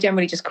 And I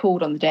generally just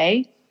called on the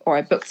day or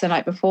I booked the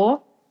night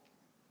before.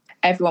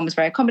 Everyone was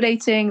very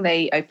accommodating.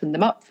 They opened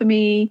them up for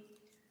me.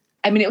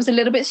 I mean, it was a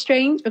little bit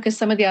strange because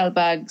some of the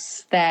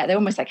albergues, they're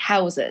almost like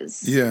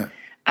houses. Yeah.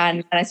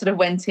 And I sort of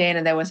went in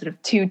and there were sort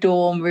of 2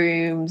 dorm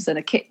rooms and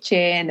a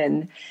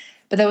kitchen,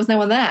 but there was no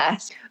one there.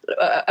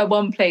 At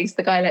one place,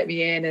 the guy let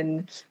me in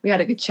and we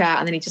had a good chat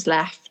and then he just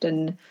left.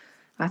 And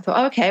I thought,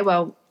 oh, okay,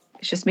 well,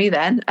 it's just me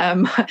then.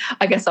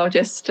 I guess I'll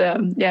just,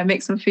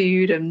 make some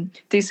food and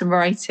do some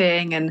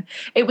writing. And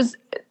it was,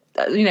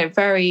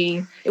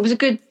 it was a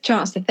good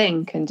chance to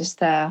think and just,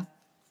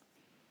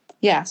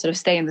 sort of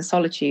stay in the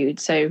solitude.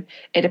 So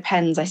it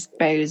depends, I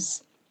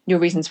suppose, your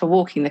reasons for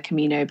walking the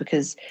Camino,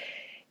 because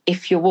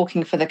if you're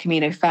walking for the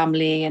Camino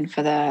family and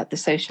for the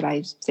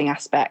socializing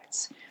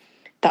aspects,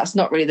 that's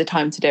not really the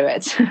time to do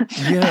it.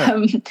 Yeah.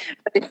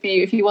 But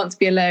if you want to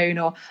be alone,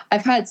 or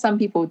I've heard some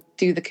people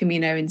do the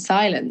Camino in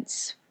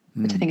silence,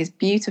 which I think is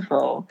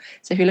beautiful.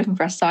 So if you're looking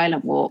for a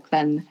silent walk,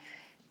 then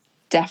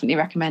definitely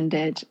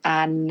recommended.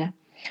 And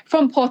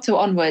from Porto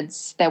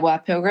onwards, there were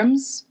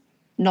pilgrims.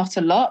 Not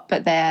a lot,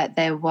 but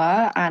there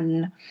were.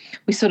 And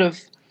we sort of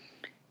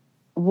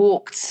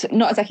walked,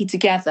 not exactly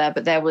together,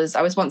 but I was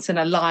once in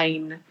a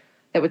line.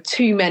 There were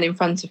two men in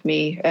front of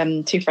me,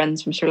 two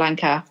friends from Sri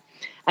Lanka.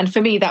 And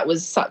for me, that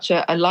was such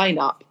a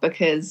lineup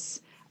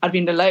because I'd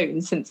been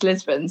alone since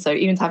Lisbon. So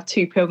even to have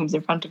two pilgrims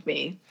in front of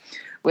me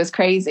was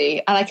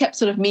crazy. And I kept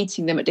sort of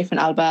meeting them at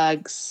different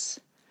albergs,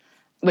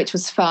 which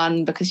was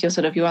fun because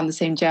you're on the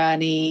same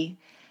journey.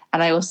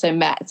 And I also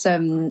met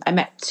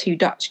two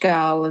Dutch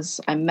girls.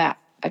 I met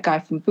a guy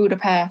from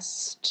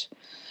Budapest.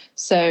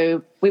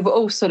 So we were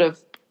all sort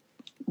of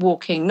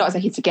walking, not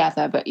exactly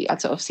together, but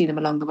I'd sort of see them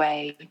along the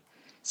way.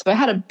 So I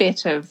had a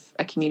bit of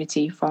a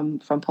community from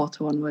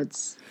Porto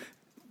onwards.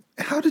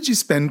 How did you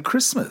spend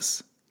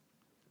Christmas?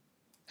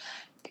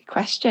 Good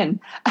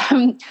question.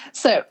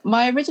 So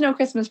my original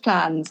Christmas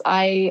plans,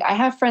 I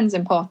have friends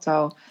in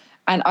Porto,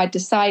 and I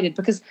decided,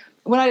 because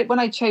when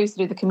I chose to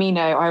do the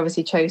Camino, I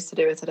obviously chose to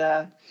do it at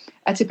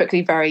a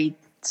typically very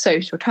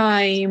social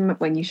time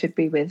when you should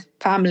be with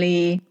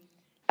family.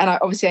 And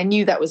I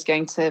knew that was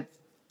going to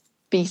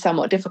be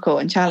somewhat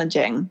difficult and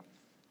challenging.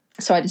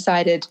 So I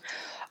decided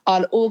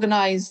I'll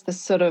organise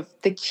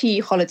the key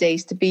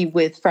holidays to be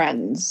with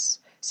friends.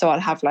 So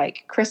I'll have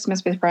like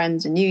Christmas with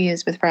friends and New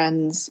Year's with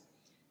friends,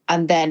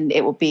 and then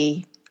it will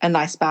be a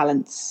nice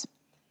balance.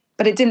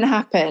 But it didn't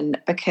happen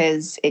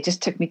because it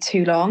just took me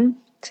too long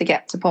to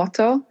get to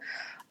Porto.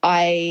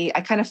 I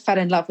kind of fell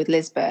in love with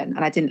Lisbon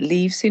and I didn't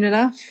leave soon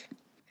enough.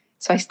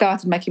 So I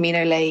started my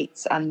Camino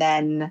late, and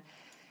then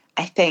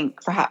I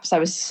think perhaps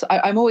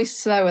I'm always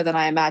slower than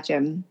I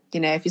imagine. You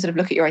know, if you sort of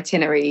look at your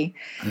itinerary,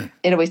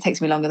 it always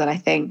takes me longer than I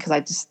think because I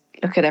just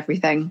look at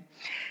everything.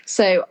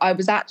 So I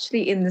was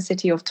actually in the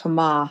city of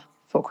Tomar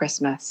for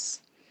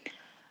Christmas.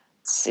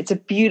 It's a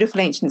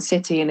beautiful ancient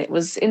city, and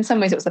in some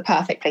ways it was the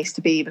perfect place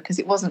to be because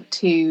it wasn't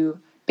too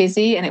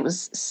busy and it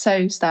was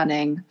so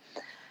stunning.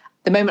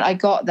 The moment I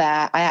got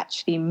there, I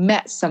actually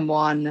met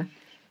someone.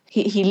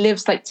 He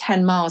lives like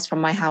 10 miles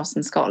from my house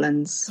in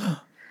Scotland.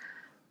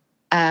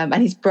 And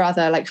his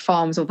brother like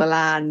farms all the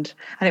land.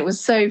 And it was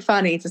so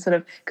funny to sort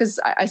of, because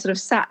I sort of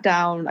sat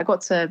down, I got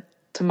to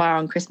Tomar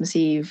on Christmas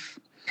Eve,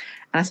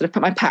 and I sort of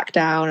put my pack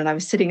down and I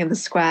was sitting in the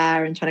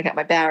square and trying to get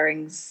my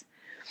bearings.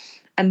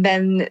 And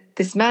then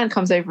this man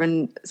comes over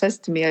and says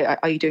to me,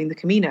 are you doing the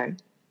Camino?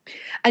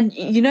 And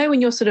you know, when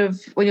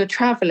you're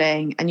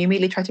traveling and you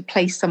immediately try to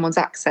place someone's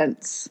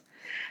accents.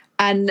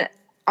 And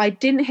I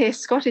didn't hear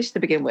Scottish to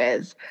begin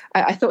with.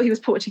 I thought he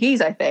was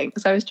Portuguese, I think.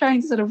 So I was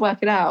trying to sort of work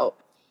it out.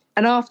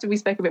 And after we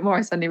spoke a bit more,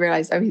 I suddenly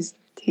realised,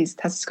 he has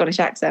a Scottish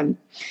accent.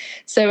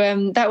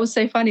 So that was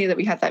so funny that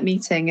we had that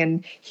meeting,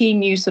 and he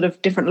knew sort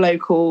of different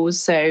locals.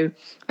 So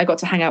I got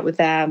to hang out with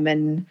them,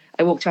 and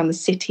I walked around the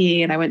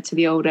city, and I went to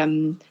the old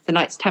the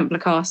Knights Templar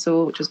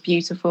Castle, which was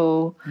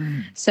beautiful.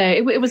 So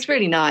it was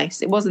really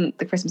nice. It wasn't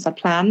the Christmas I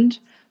planned.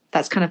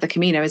 That's kind of the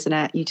Camino, isn't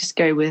it? You just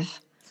go with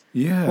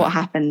what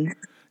happened.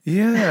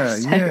 Yeah,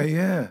 So.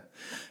 yeah.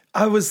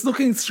 I was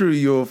looking through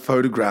your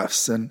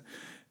photographs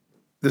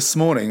this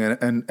morning,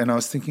 and I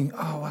was thinking,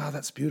 oh wow,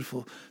 that's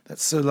beautiful.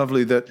 That's so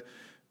lovely that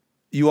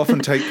you often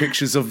take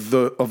pictures of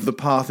the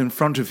path in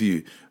front of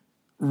you,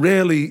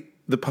 rarely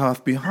the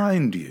path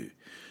behind you,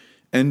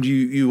 and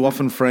you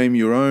often frame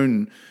your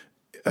own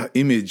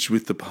image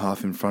with the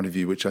path in front of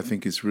you, which I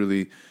think is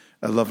really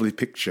a lovely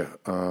picture,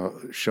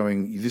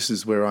 showing this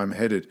is where I'm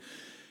headed.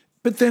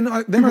 But then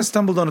I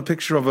stumbled on a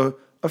picture of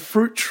a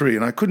fruit tree,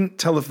 and I couldn't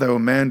tell if they were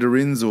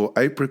mandarins or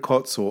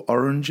apricots or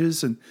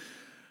oranges, and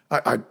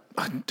I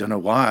don't know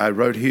why I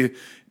wrote here,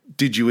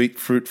 did you eat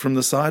fruit from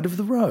the side of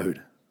the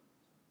road?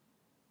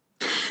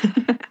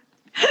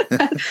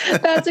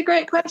 That's a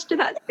great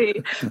question,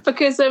 actually,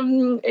 because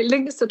it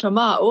links to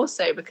Tomar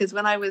also, because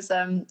when I was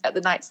at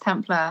the Knights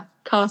Templar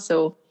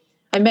Castle,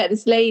 I met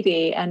this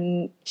lady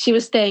and she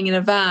was staying in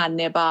a van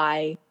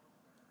nearby.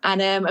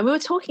 And we were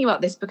talking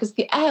about this because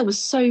the air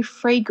was so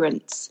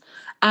fragrant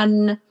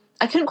and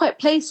I couldn't quite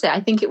place it. I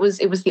think it was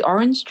the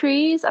orange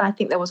trees, and I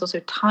think there was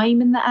also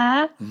thyme in the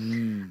air.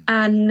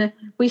 And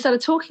we started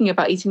talking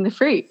about eating the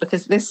fruit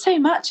because there's so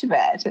much of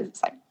it.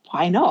 It's like,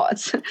 why not?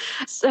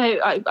 So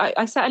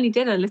I certainly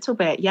did a little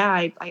bit. Yeah,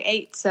 I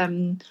ate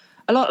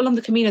a lot along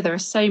the Camino. There are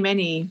so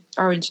many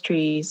orange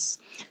trees.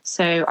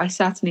 So I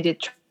certainly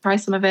did try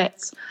some of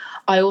it.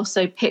 I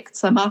also picked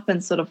some up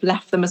and sort of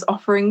left them as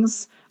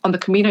offerings on the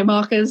Camino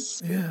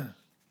markers. Yeah.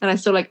 And I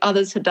saw like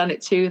others had done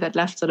it too. They'd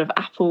left sort of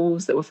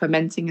apples that were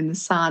fermenting in the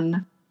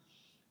sun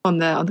on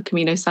the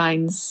Camino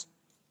signs.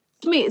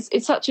 To me,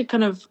 it's such a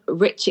kind of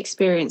rich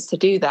experience to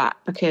do that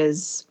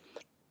because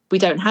we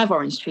don't have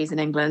orange trees in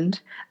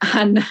England.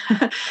 And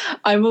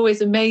I'm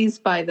always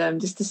amazed by them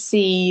just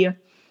to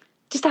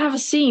have a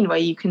scene where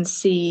you can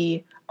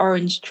see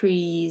orange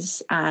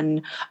trees.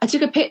 And I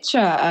took a picture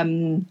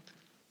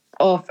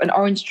of an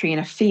orange tree in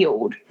a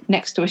field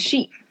next to a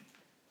sheep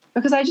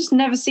because I just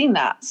never seen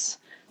that.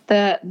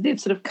 The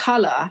sort of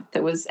colour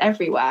that was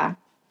everywhere,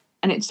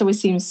 and it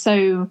always seems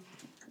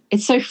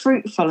it's so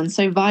fruitful and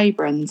so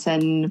vibrant,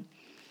 and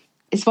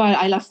it's why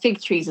I love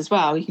fig trees as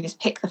well. You can just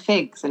pick the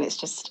figs, and it's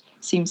just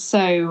seems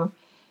so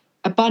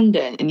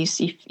abundant, and you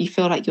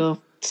feel like you're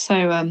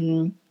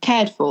so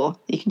cared for.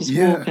 You can just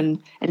walk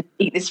and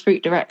eat this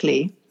fruit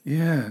directly.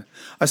 Yeah.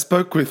 I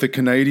spoke with a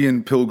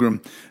Canadian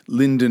pilgrim,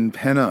 Lyndon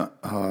Penner,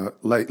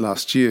 late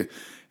last year.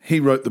 He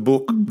wrote the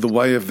book, The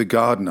Way of the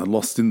Gardener,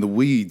 Lost in the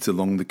Weeds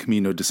Along the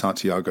Camino de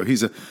Santiago.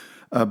 He's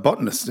a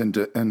botanist and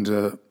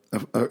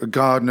a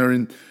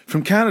gardener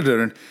from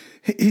Canada. And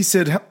he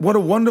said, what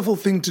a wonderful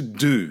thing to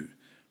do,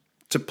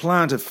 to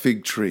plant a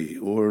fig tree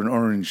or an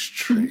orange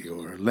tree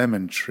or a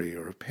lemon tree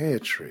or a pear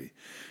tree,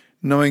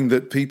 knowing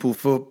that people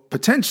for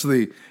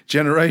potentially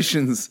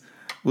generations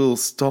will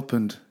stop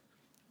and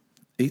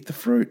eat the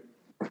fruit.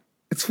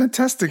 It's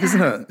fantastic,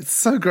 isn't it? It's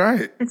so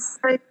great. It's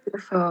so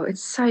beautiful.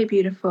 It's so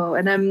beautiful.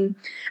 And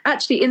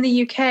actually in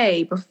the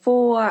UK,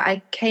 before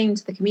I came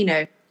to the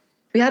Camino,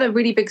 we had a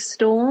really big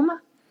storm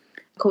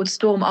called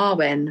Storm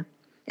Arwen.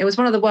 It was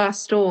one of the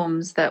worst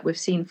storms that we've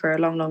seen for a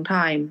long, long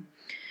time.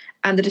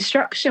 And the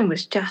destruction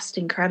was just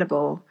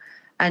incredible.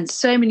 And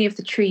so many of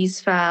the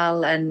trees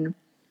fell. And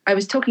I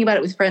was talking about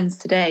it with friends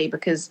today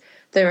because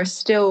there are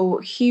still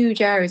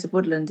huge areas of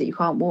woodland that you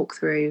can't walk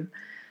through.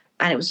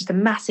 And it was just a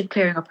massive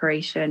clearing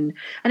operation.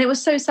 And it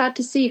was so sad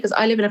to see because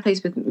I live in a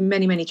place with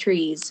many, many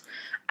trees.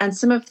 And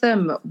some of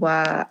them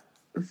were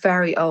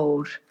very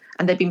old.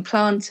 And they'd been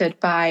planted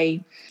by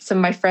some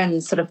of my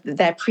friends, sort of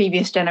their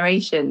previous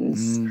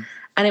generations.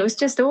 And it was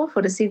just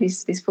awful to see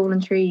these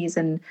fallen trees.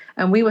 And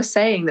we were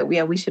saying that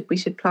we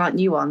should plant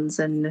new ones.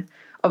 And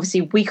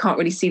obviously we can't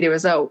really see the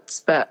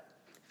results, but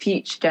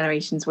future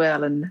generations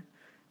will. And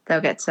they'll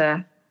get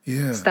to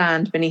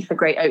stand beneath the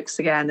great oaks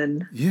again.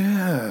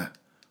 And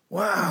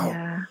Wow.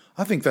 Yeah.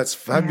 I think that's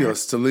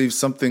fabulous to leave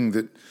something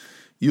that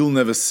you'll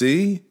never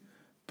see,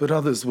 but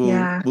others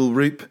will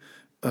reap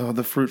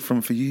the fruit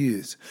from for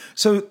years.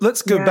 So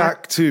let's go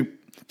back to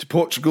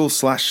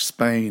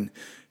Portugal/Spain,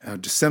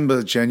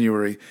 December,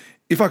 January.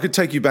 If I could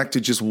take you back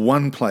to just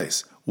one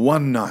place,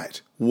 one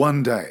night,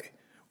 one day,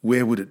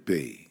 where would it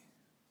be?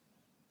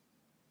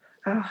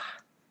 Oh,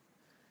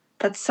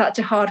 that's such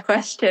a hard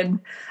question.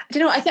 Do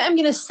you know what I think I'm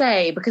going to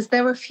say? Because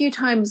there were a few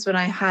times when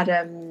I had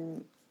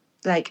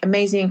like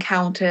amazing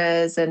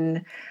encounters,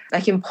 and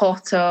like in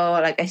Porto,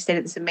 like I stayed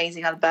at this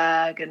amazing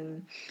albergue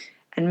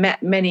and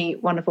met many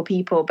wonderful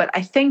people. But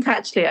I think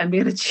actually I'm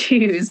going to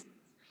choose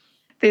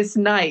this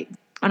night.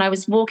 And I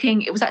was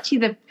walking, it was actually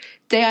the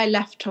day I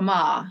left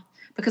Tomar,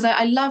 because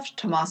I loved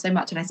Tomar so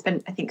much, and I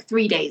spent, I think,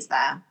 3 days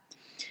there.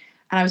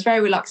 And I was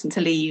very reluctant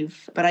to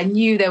leave, but I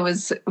knew there were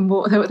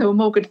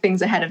more good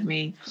things ahead of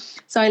me.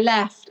 So I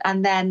left,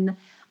 and then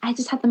I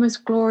just had the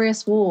most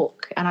glorious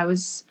walk, and I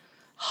was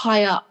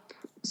high up,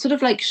 sort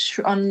of like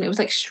it was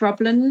like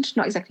shrubland,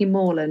 not exactly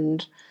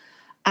moorland.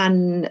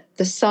 And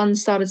the sun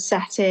started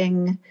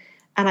setting,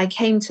 and I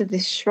came to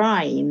this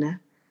shrine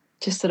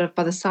just sort of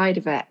by the side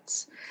of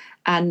it.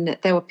 And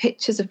there were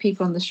pictures of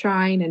people on the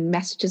shrine and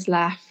messages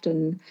left,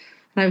 and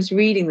I was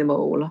reading them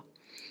all.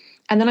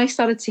 And then I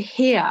started to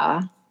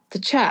hear the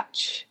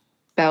church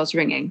bells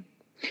ringing.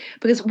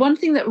 Because one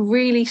thing that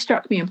really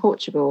struck me in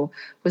Portugal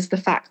was the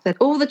fact that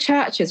all the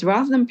churches,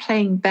 rather than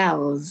playing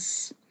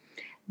bells,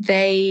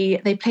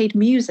 they played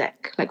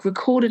music, like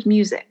recorded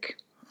music.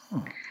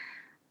 Oh.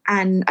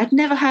 And I'd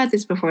never heard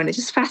this before, and it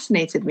just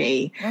fascinated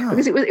me. Wow.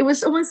 Because it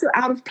was almost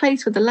out of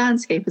place with the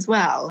landscape as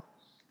well.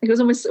 It was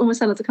almost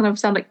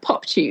sound like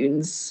pop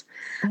tunes.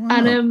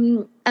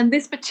 Wow. And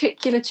this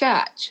particular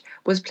church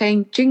was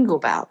playing Jingle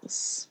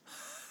Bells.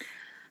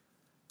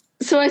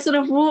 So I sort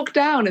of walked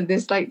down in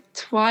this like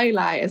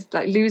twilight, it's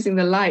like losing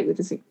the light with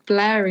this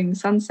blaring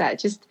sunset,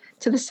 just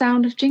to the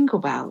sound of Jingle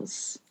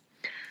Bells.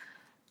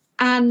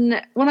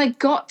 And when I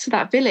got to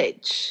that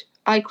village,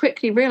 I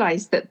quickly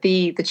realised that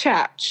the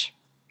church,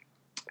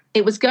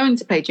 it was going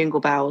to play Jingle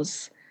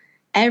Bells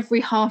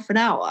every half an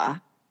hour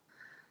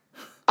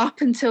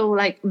up until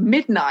like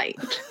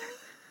midnight.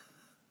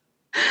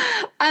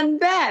 And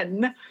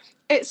then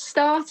it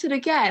started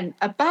again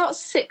about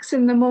 6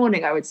 a.m,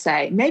 I would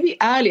say, maybe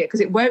earlier, because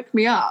it woke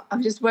me up.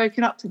 I've just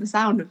woken up to the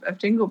sound of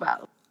Jingle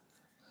Bells.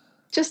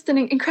 Just an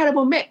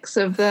incredible mix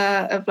of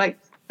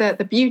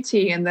the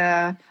beauty and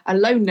the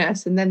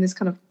aloneness, and then this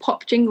kind of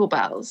pop Jingle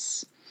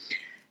Bells.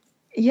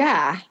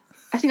 Yeah,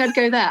 I think I'd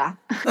go there.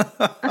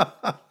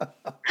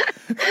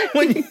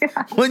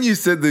 When you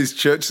said these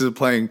churches are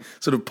playing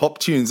sort of pop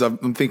tunes,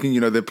 I'm thinking,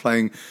 they're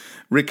playing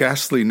Rick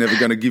Astley, Never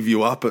Gonna Give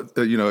You Up at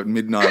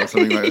midnight or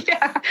something like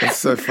that. That's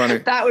so funny.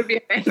 That would be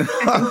amazing.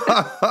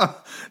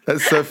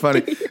 That's so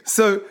funny.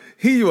 So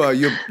here you are,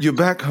 you're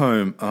back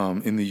home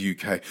in the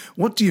UK.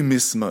 What do you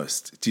miss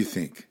most, do you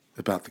think,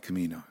 about the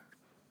Camino?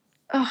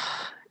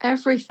 Oh,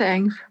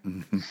 everything.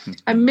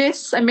 I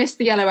miss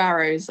the yellow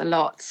arrows a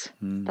lot.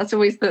 That's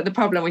always the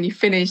problem when you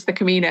finish the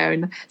Camino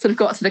and sort of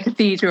got to the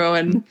cathedral,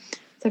 and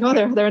it's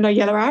like, there are no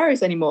yellow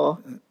arrows anymore.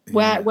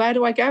 Where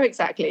do I go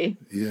exactly?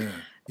 Yeah,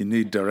 you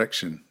need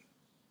direction.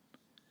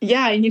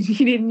 Yeah, you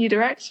need a new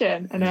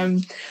direction.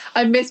 And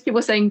I miss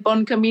people saying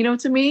Bon Camino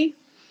to me.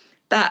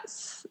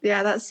 that's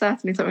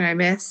certainly something I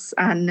miss.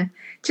 And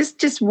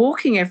just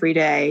walking every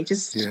day,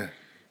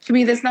 for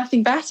me, there's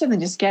nothing better than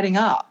just getting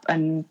up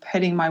and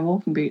putting my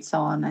walking boots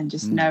on and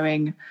just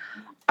knowing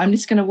I'm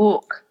just going to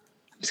walk.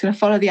 I'm just going to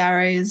follow the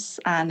arrows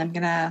and I'm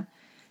going to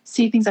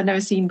see things I've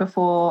never seen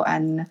before.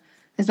 And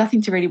there's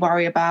nothing to really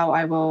worry about.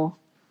 I will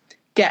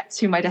get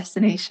to my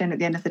destination at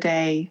the end of the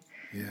day.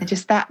 Yeah. And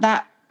just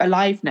that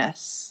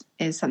aliveness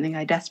is something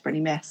I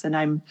desperately miss.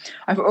 And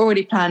I've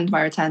already planned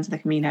my return to the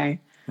Camino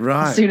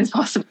as soon as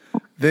possible.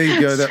 There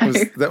you go.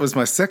 That was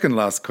my second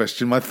last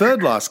question. My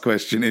third last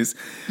question is,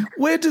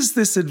 where does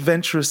this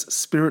adventurous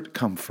spirit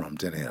come from,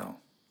 Danielle?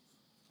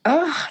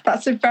 Oh,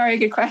 that's a very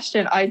good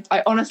question. I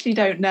honestly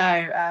don't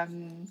know,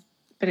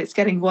 but it's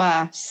getting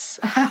worse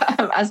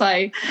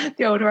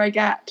the older I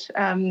get.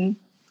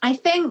 I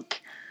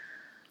think,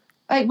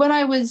 like when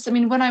I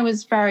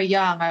was very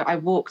young, I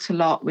walked a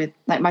lot with,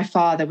 like, my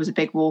father was a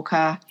big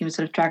walker. He would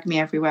sort of drag me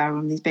everywhere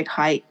on these big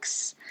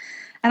hikes.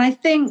 And I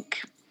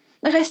think,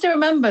 like, I still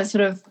remember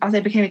sort of as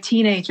I became a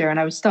teenager and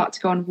I would start to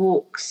go on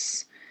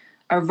walks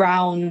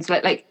around,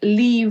 like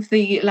leave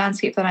the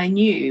landscape that I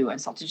knew and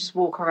start to just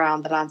walk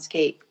around the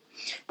landscape,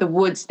 the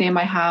woods near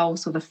my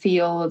house or the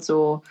fields,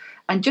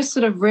 and just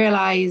sort of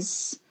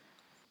realize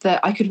that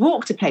I could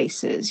walk to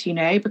places,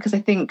 because I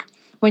think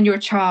when you're a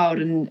child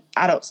and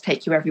adults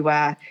take you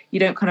everywhere, you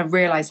don't kind of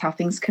realize how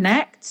things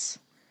connect.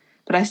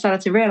 But I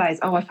started to realize,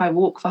 if I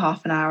walk for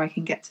half an hour, I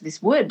can get to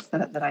this wood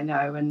that I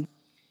know. And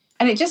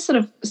it just sort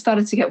of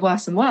started to get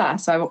worse and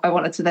worse. I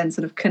wanted to then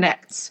sort of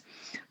connect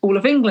all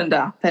of England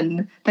up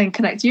and then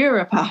connect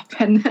Europe up.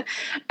 And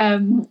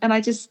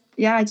I just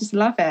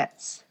love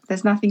it.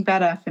 There's nothing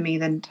better for me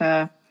than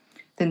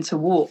to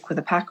walk with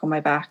a pack on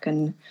my back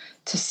and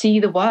to see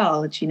the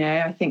world.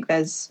 I think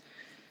there's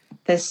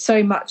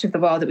so much of the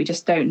world that we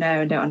just don't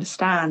know and don't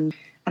understand.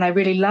 And I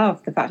really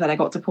love the fact that I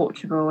got to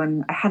Portugal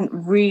and I hadn't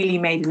really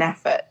made an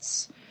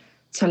effort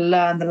to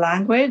learn the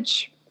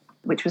language,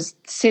 which was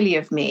silly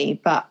of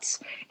me, but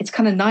it's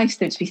kind of nice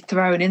though to be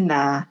thrown in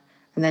there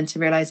and then to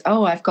realize,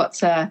 I've got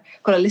to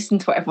listen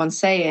to what everyone's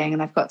saying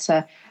and I've got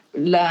to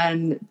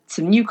learn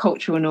some new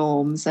cultural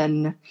norms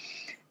and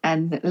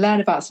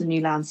learn about some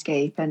new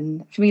landscape.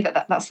 And for me,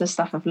 that's the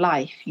stuff of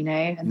life,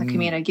 and the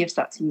Camino gives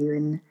that to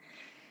you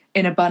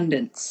in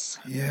abundance.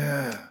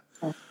 Yeah.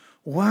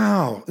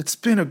 Wow. It's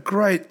been a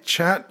great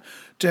chat,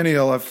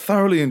 Danielle. I've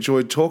thoroughly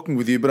enjoyed talking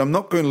with you, but I'm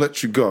not going to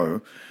let you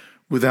go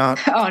without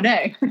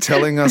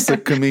telling us a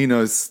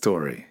Camino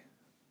story.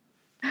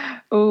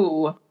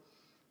 Oh,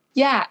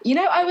 yeah.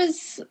 I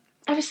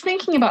was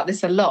thinking about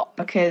this a lot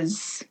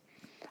because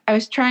I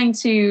was trying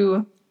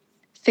to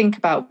think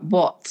about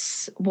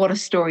what a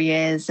story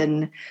is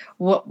and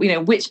what,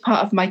 which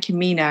part of my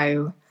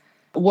Camino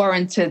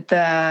warranted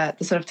the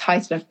sort of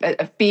title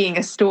of being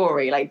a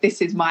story. Like,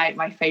 this is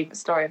my favorite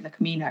story of the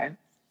Camino.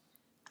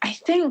 I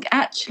think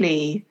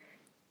actually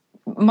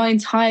my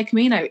entire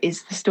Camino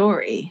is the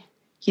story,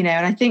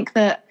 and I think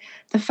that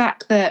the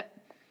fact that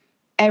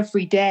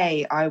every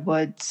day I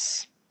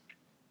felt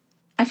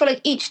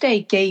like each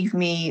day gave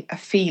me a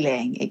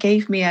feeling. It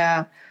gave me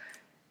a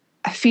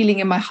feeling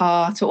in my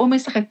heart, or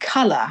almost like a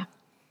colour,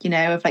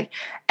 of like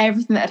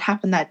everything that had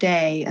happened that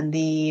day and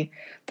the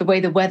way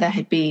the weather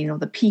had been or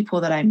the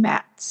people that I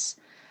met.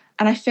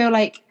 And I feel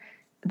like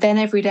then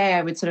every day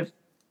I would sort of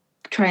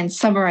try and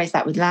summarize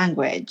that with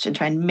language and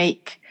try and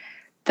make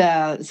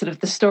the sort of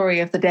the story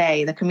of the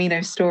day, the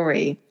Camino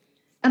story.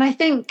 And I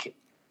think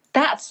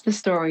that's the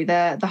story,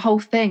 the whole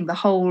thing, the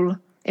whole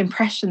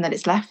impression that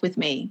it's left with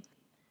me.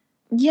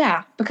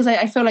 Yeah, because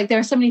I feel like there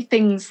are so many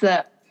things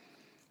that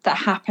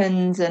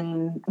happened,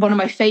 and one of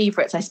my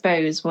favourites, I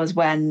suppose, was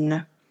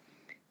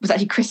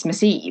actually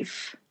Christmas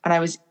Eve, and I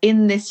was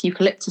in this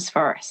eucalyptus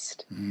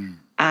forest,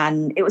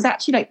 and it was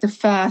actually like the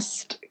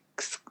first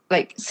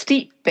like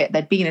steep bit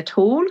there'd been at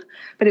all,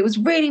 but it was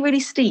really,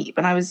 really steep,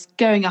 and I was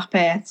going up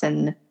it,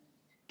 and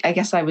I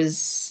guess I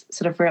was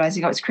sort of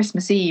realising, it's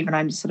Christmas Eve, and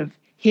I'm just sort of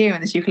here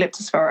in this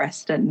eucalyptus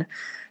forest, and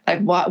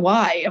like,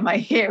 why am I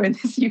here in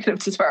this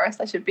eucalyptus forest?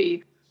 I should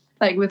be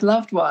like with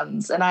loved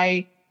ones. And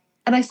I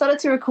started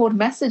to record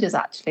messages,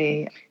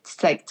 actually,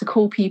 to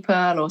call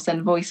people or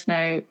send voice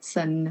notes.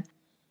 And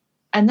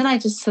then I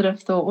just sort of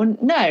thought, well,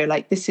 no,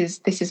 like this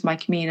is my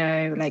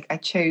Camino. Like, I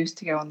chose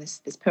to go on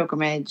this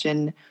pilgrimage,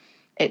 and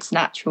it's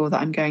natural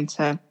that I'm going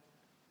to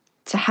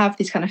have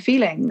these kind of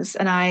feelings.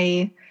 And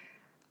I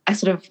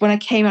sort of, when I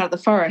came out of the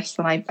forest,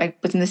 and I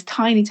was in this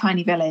tiny,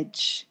 tiny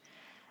village,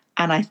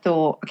 and I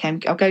thought, okay,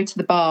 I'll go to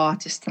the bar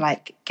just to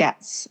like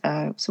get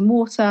some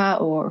water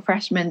or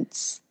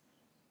refreshments.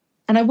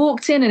 And I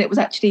walked in, and it was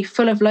actually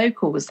full of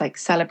locals, like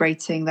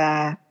celebrating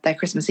their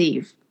Christmas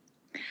Eve.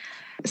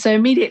 So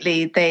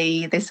immediately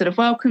they sort of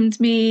welcomed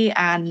me,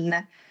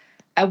 and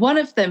one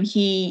of them,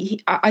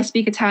 I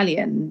speak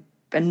Italian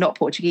and not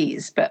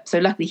Portuguese, but so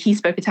luckily he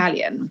spoke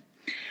Italian.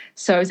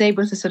 So I was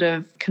able to sort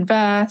of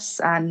converse,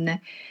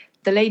 and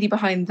the lady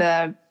behind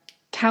the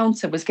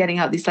counter was getting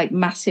out these like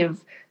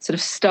massive sort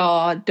of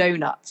star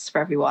donuts for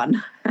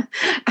everyone.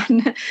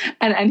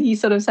 and he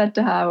sort of said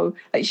to her,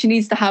 like, she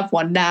needs to have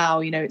one now,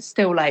 you know, it's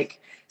still like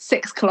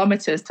 6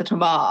 kilometers to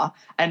Tomar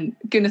and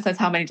goodness knows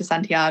how many to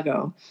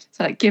Santiago.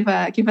 So like give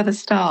her the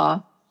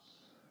star.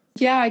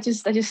 Yeah, I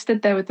just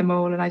stood there with them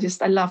all, and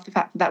I love the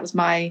fact that was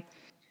my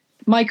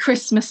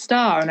Christmas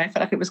star, and I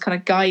felt like it was kind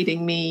of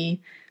guiding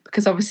me,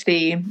 because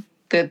obviously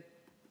the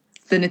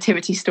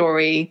nativity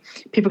story,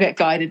 people get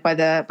guided by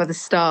the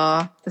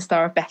star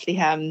of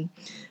Bethlehem,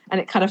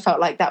 and it kind of felt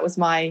like that was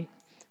my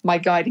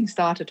guiding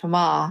star to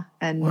Tomar.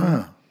 And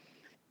wow,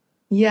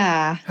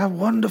 yeah, how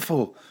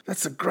wonderful!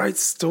 That's a great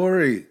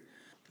story.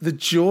 The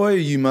joy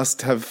you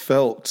must have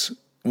felt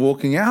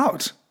walking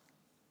out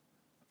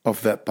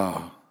of that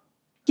bar.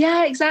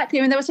 Yeah, exactly.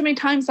 I mean, there were so many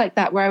times like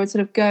that where I would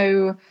sort of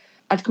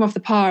I'd come off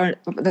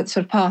that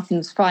sort of path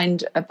and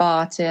find a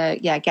bar to,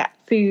 get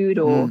food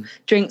or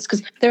drinks,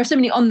 because there are so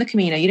many on the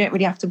Camino. You don't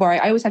really have to worry.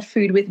 I always had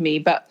food with me,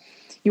 but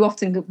you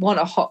often want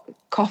a hot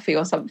coffee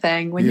or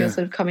something when you're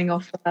sort of coming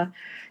off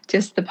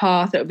just the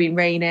path that had been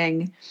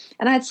raining.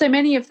 And I had so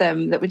many of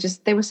them that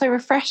they were so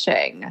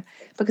refreshing,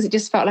 because it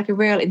just felt like a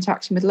real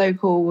interaction with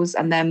locals.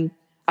 And then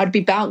I'd be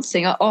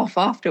bouncing off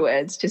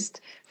afterwards just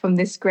from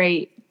this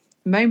great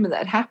moment that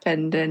had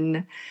happened.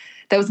 And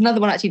there was another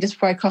one actually just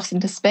before I crossed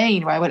into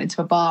Spain, where I went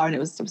into a bar and it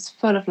was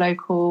full of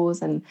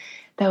locals, and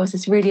there was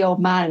this really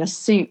old man in a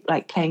suit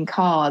like playing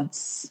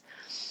cards,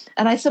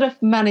 and I sort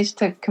of managed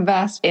to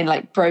converse in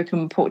like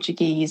broken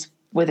Portuguese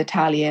with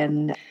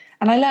Italian,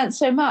 and I learned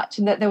so much.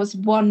 And that there was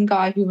one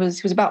guy who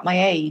was about my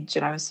age,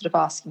 and I was sort of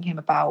asking him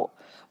about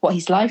what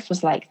his life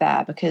was like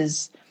there,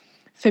 because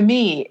for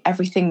me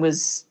everything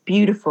was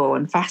beautiful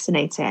and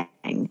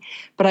fascinating,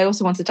 but I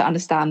also wanted to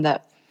understand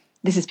that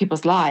this is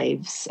people's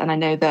lives. And I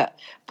know that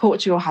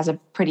Portugal has a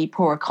pretty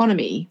poor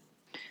economy.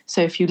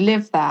 So if you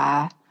live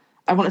there,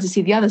 I wanted to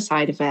see the other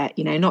side of it,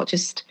 you know, not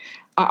just,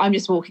 I'm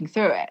just walking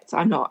through it.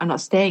 I'm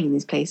not staying in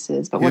these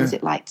places, but what is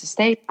it like to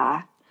stay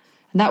there?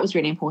 And that was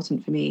really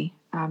important for me,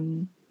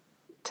 to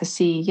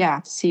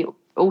see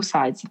all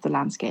sides of the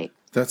landscape.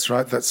 That's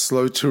right. That's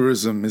slow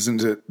tourism,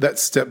 isn't it? That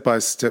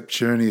step-by-step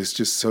journey is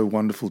just so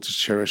wonderful to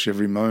cherish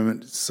every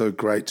moment. It's so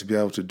great to be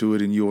able to do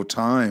it in your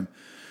time.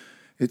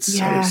 It's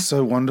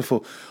so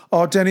wonderful.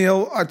 Oh,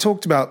 Danielle, I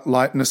talked about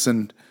lightness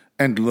and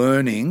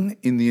learning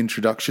in the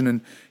introduction,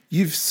 and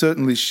you've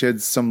certainly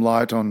shed some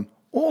light on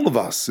all of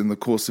us in the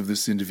course of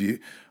this interview.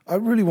 I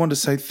really want to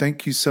say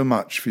thank you so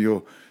much for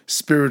your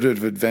spirit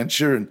of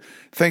adventure, and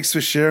thanks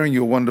for sharing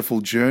your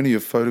wonderful journey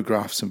of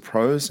photographs and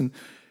prose, and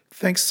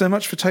thanks so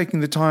much for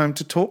taking the time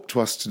to talk to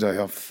us today.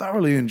 I've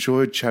thoroughly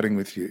enjoyed chatting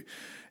with you,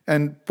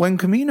 and buen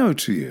camino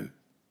to you.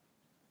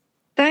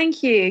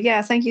 Thank you.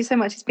 Yeah, thank you so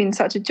much. It's been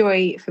such a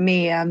joy for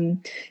me,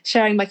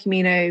 sharing my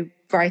Camino,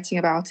 writing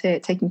about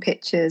it, taking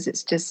pictures.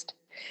 It's just,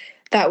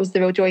 that was the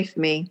real joy for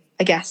me,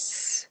 I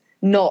guess.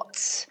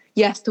 Not,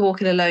 yes, to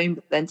walk it alone,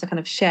 but then to kind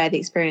of share the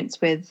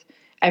experience with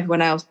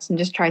everyone else and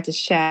just try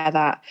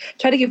to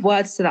give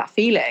words to that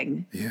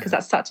feeling, because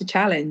that's such a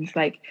challenge,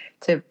 like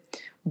to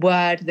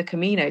word the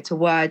Camino, to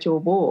word your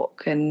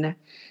walk. And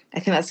I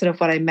think that's sort of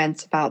what I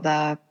meant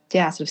about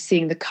sort of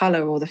seeing the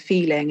colour or the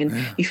feeling, and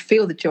you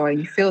feel the joy and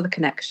you feel the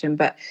connection,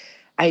 but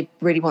I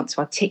really want to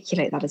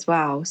articulate that as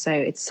well. So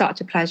it's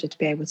such a pleasure to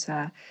be able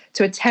to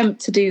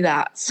attempt to do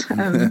that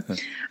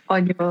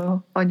on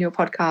your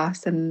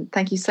podcast. And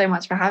thank you so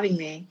much for having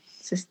me.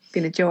 It's just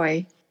been a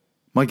joy.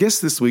 My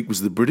guest this week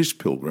was the British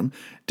pilgrim,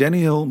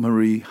 Danielle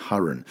Marie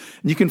Hurren.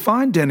 And you can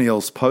find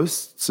Danielle's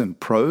posts and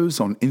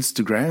prose on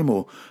Instagram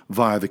or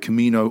via the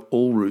Camino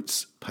All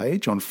Routes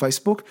page on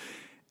Facebook.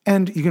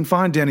 And you can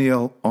find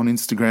Danielle on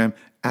Instagram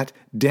at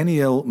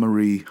Danielle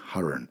Marie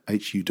Hurren,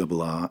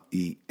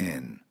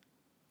 Hurren.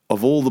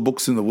 Of all the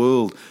books in the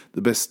world,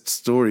 the best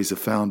stories are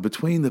found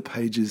between the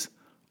pages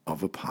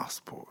of a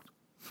passport.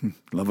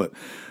 Love it.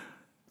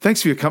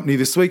 Thanks for your company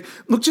this week.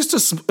 Look,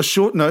 just a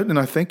short note, and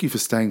I thank you for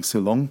staying so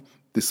long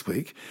this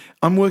week.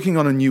 I'm working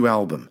on a new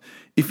album.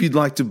 If you'd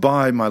like to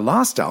buy my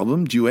last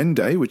album,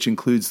 Duende, which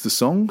includes the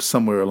song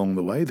Somewhere Along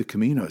the Way, the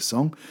Camino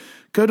song,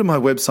 go to my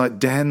website,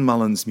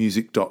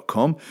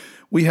 danmullinsmusic.com.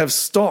 We have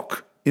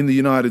stock in the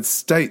United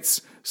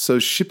States, so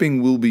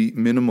shipping will be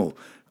minimal,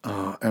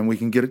 and we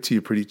can get it to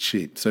you pretty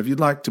cheap. So if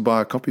you'd like to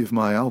buy a copy of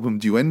my album,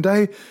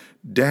 Duende,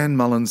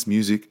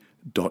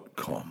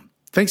 danmullinsmusic.com.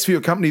 Thanks for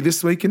your company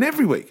this week and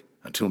every week.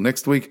 Until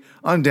next week,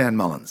 I'm Dan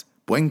Mullins.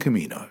 Buen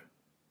Camino.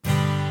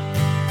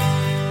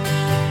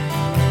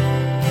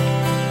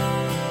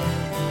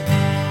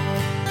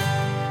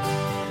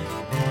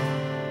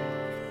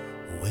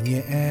 When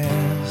you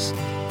ask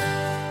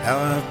how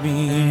I've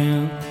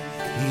been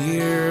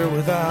here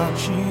without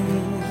you,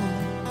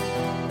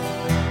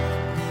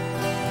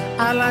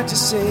 I like to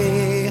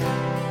say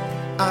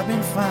I've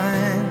been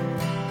fine,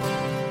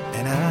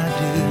 and I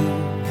do.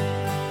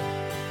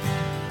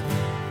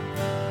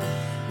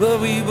 But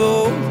we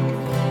both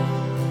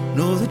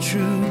know the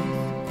truth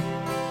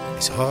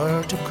is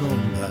hard to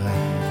come by.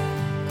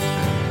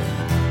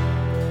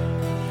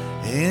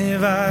 And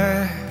if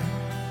I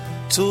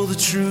told the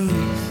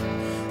truth,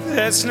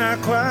 that's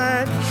not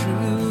quite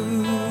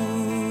true.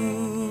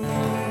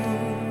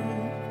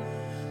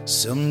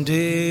 Some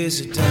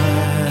days are diamonds,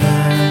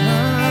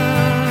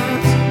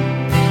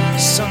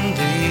 some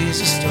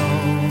days are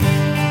stones.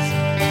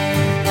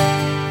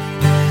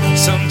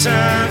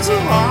 Sometimes the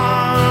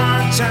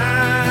hard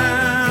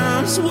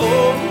times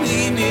won't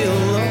leave me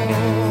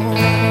alone.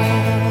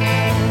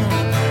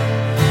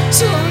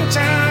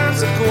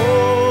 Sometimes the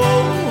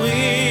cold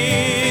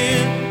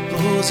wind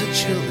blows a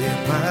chill in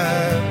my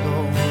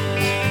bones.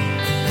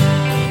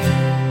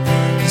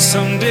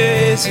 Some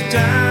days are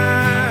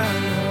diamonds,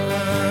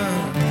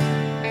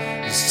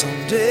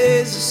 some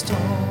days are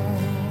stones.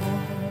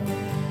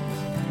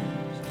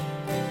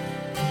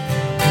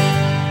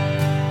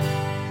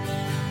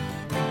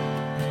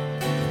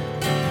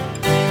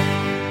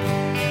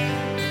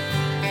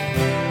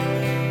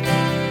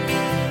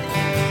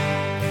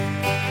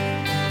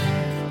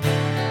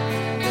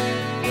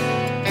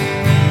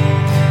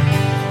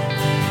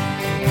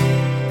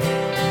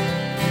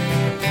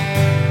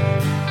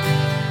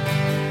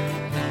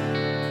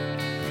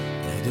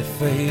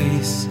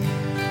 Face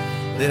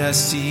that I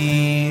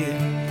see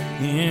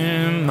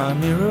in my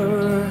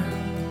mirror,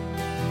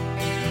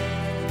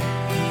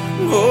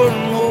 more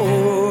and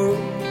more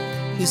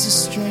is a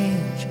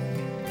stranger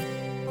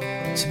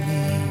to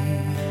me.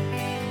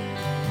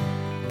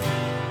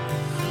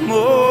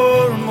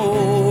 More and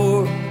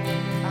more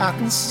I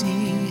can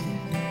see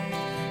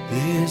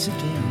there's a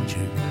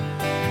danger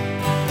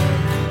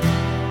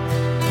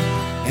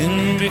in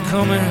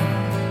becoming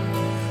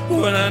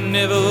what I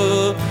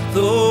never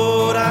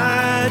thought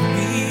I'd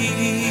be.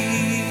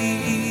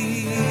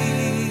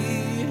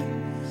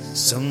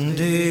 Some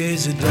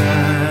days are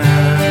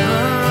diamonds,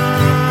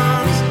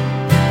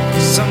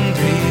 some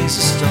days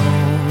are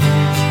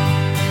stones.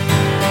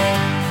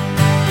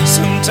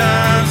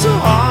 Sometimes the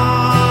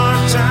hard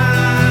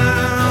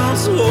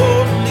times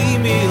won't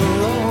leave me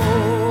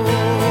alone.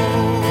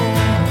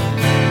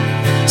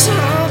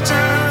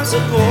 Sometimes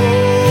the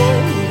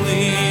cold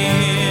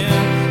wind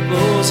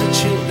blows a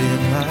chill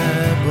in my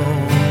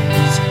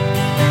bones.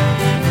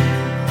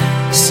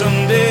 Some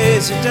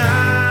days are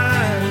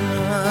diamonds,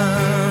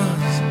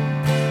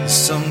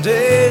 some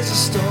days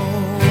are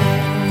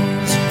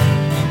stones.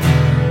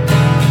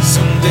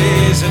 Some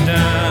days are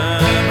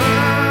diamonds,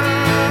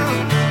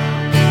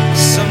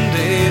 some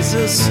days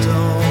are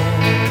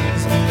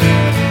stones.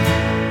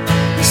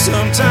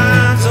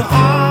 Sometimes the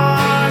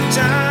hard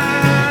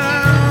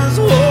times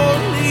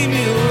won't leave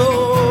me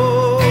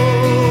alone.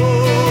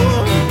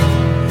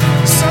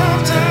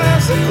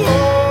 Sometimes the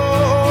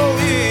cold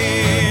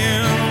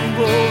wind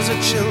blows a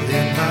chill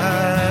in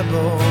my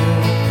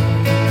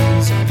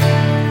bones.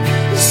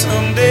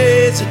 Some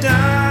days are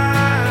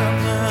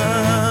diamonds,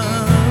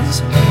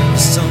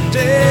 some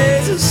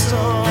days are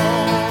stones.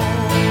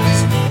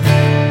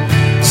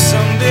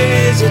 Some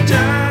days are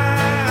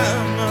diamonds,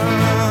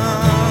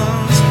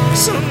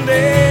 some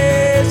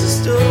days are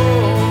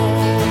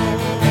stones.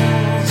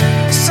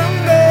 Some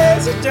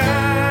days are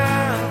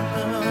diamonds,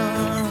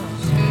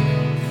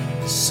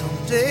 some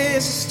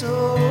days are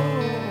stones.